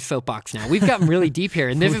off my soapbox now. We've gotten really deep here,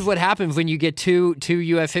 and this is what happens when you get two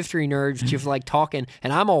U.S. history nerds just talking.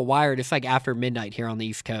 And I'm all wired. It's after midnight here on the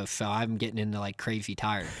East Coast, so I'm getting into crazy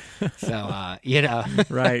tired. So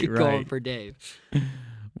right, going for Dave.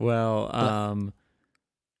 Well,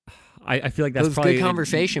 I feel like that's probably good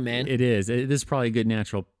conversation, man. It is. This is probably a good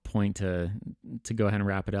natural point to go ahead and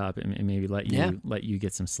wrap it up, and maybe let you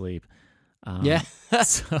get some sleep.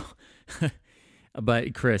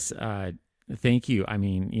 But Chris, thank you. I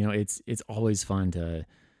mean, it's always fun to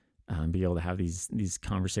be able to have these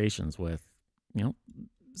conversations with,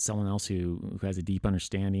 someone else who has a deep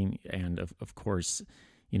understanding, and of course,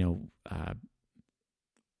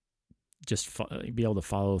 just be able to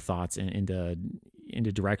follow thoughts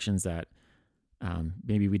into directions that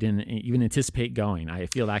maybe we didn't even anticipate going. I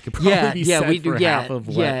feel that could probably be said for half of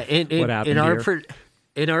what happened here.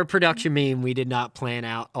 In our production meeting, we did not plan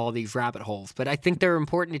out all these rabbit holes, but I think they're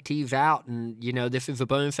important to tease out. And, this is a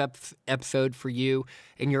bonus episode for you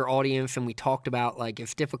and your audience. And we talked about,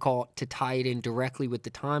 it's difficult to tie it in directly with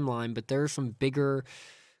the timeline, but there are some bigger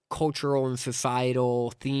cultural and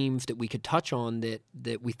societal themes that we could touch on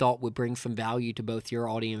that we thought would bring some value to both your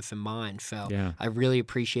audience and mine. So I really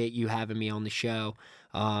appreciate you having me on the show.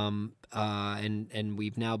 And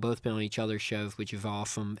we've now both been on each other's shows, which is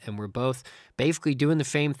awesome. And we're both basically doing the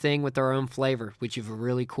same thing with our own flavor, which is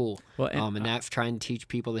really cool. Well, and that's trying to teach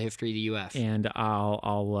people the history of the U.S. And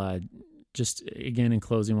I'll just, again, in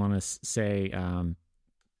closing, want to say,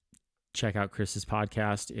 check out Chris's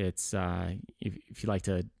podcast. It's, if you'd like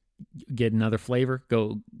to get another flavor,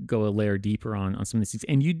 go a layer deeper on some of these things.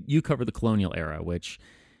 And you cover the colonial era, which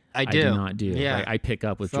I do not do. Yeah. I pick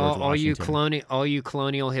up with George Washington. All you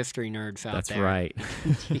colonial history nerds out there. That's right.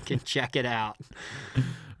 You can check it out.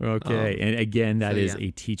 Okay. And again, that is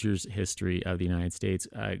a teacher's history of the United States.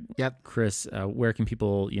 Yep. Chris, where can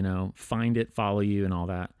people, find it, follow you and all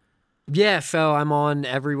that? Yeah. So I'm on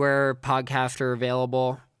everywhere podcasts are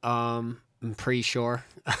available. I'm pretty sure.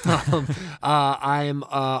 I'm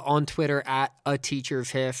on Twitter at A Teacher's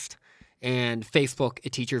Hist and Facebook, A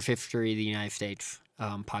Teacher's History of the United States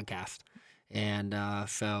podcast. And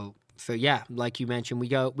so yeah, like you mentioned, we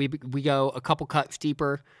go a couple cuts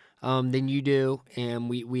deeper than you do, and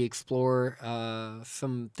we explore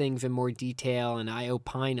some things in more detail, and I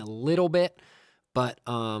opine a little bit, but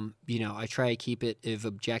I try to keep it as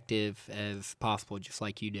objective as possible, just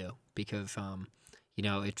like you do, because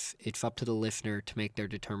it's up to the listener to make their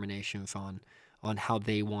determinations on how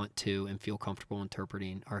they want to and feel comfortable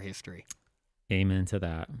interpreting our history. Amen to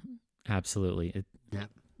that. Absolutely.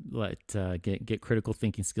 Get critical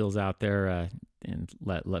thinking skills out there, and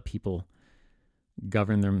let people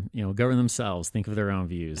govern themselves, think of their own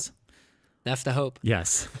views. That's the hope.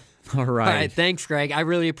 Yes. All right. All right. Thanks, Greg. I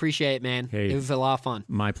really appreciate it, man. Hey, it was a lot of fun.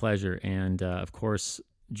 My pleasure. And of course,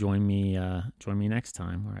 join me next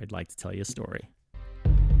time where I'd like to tell you a story.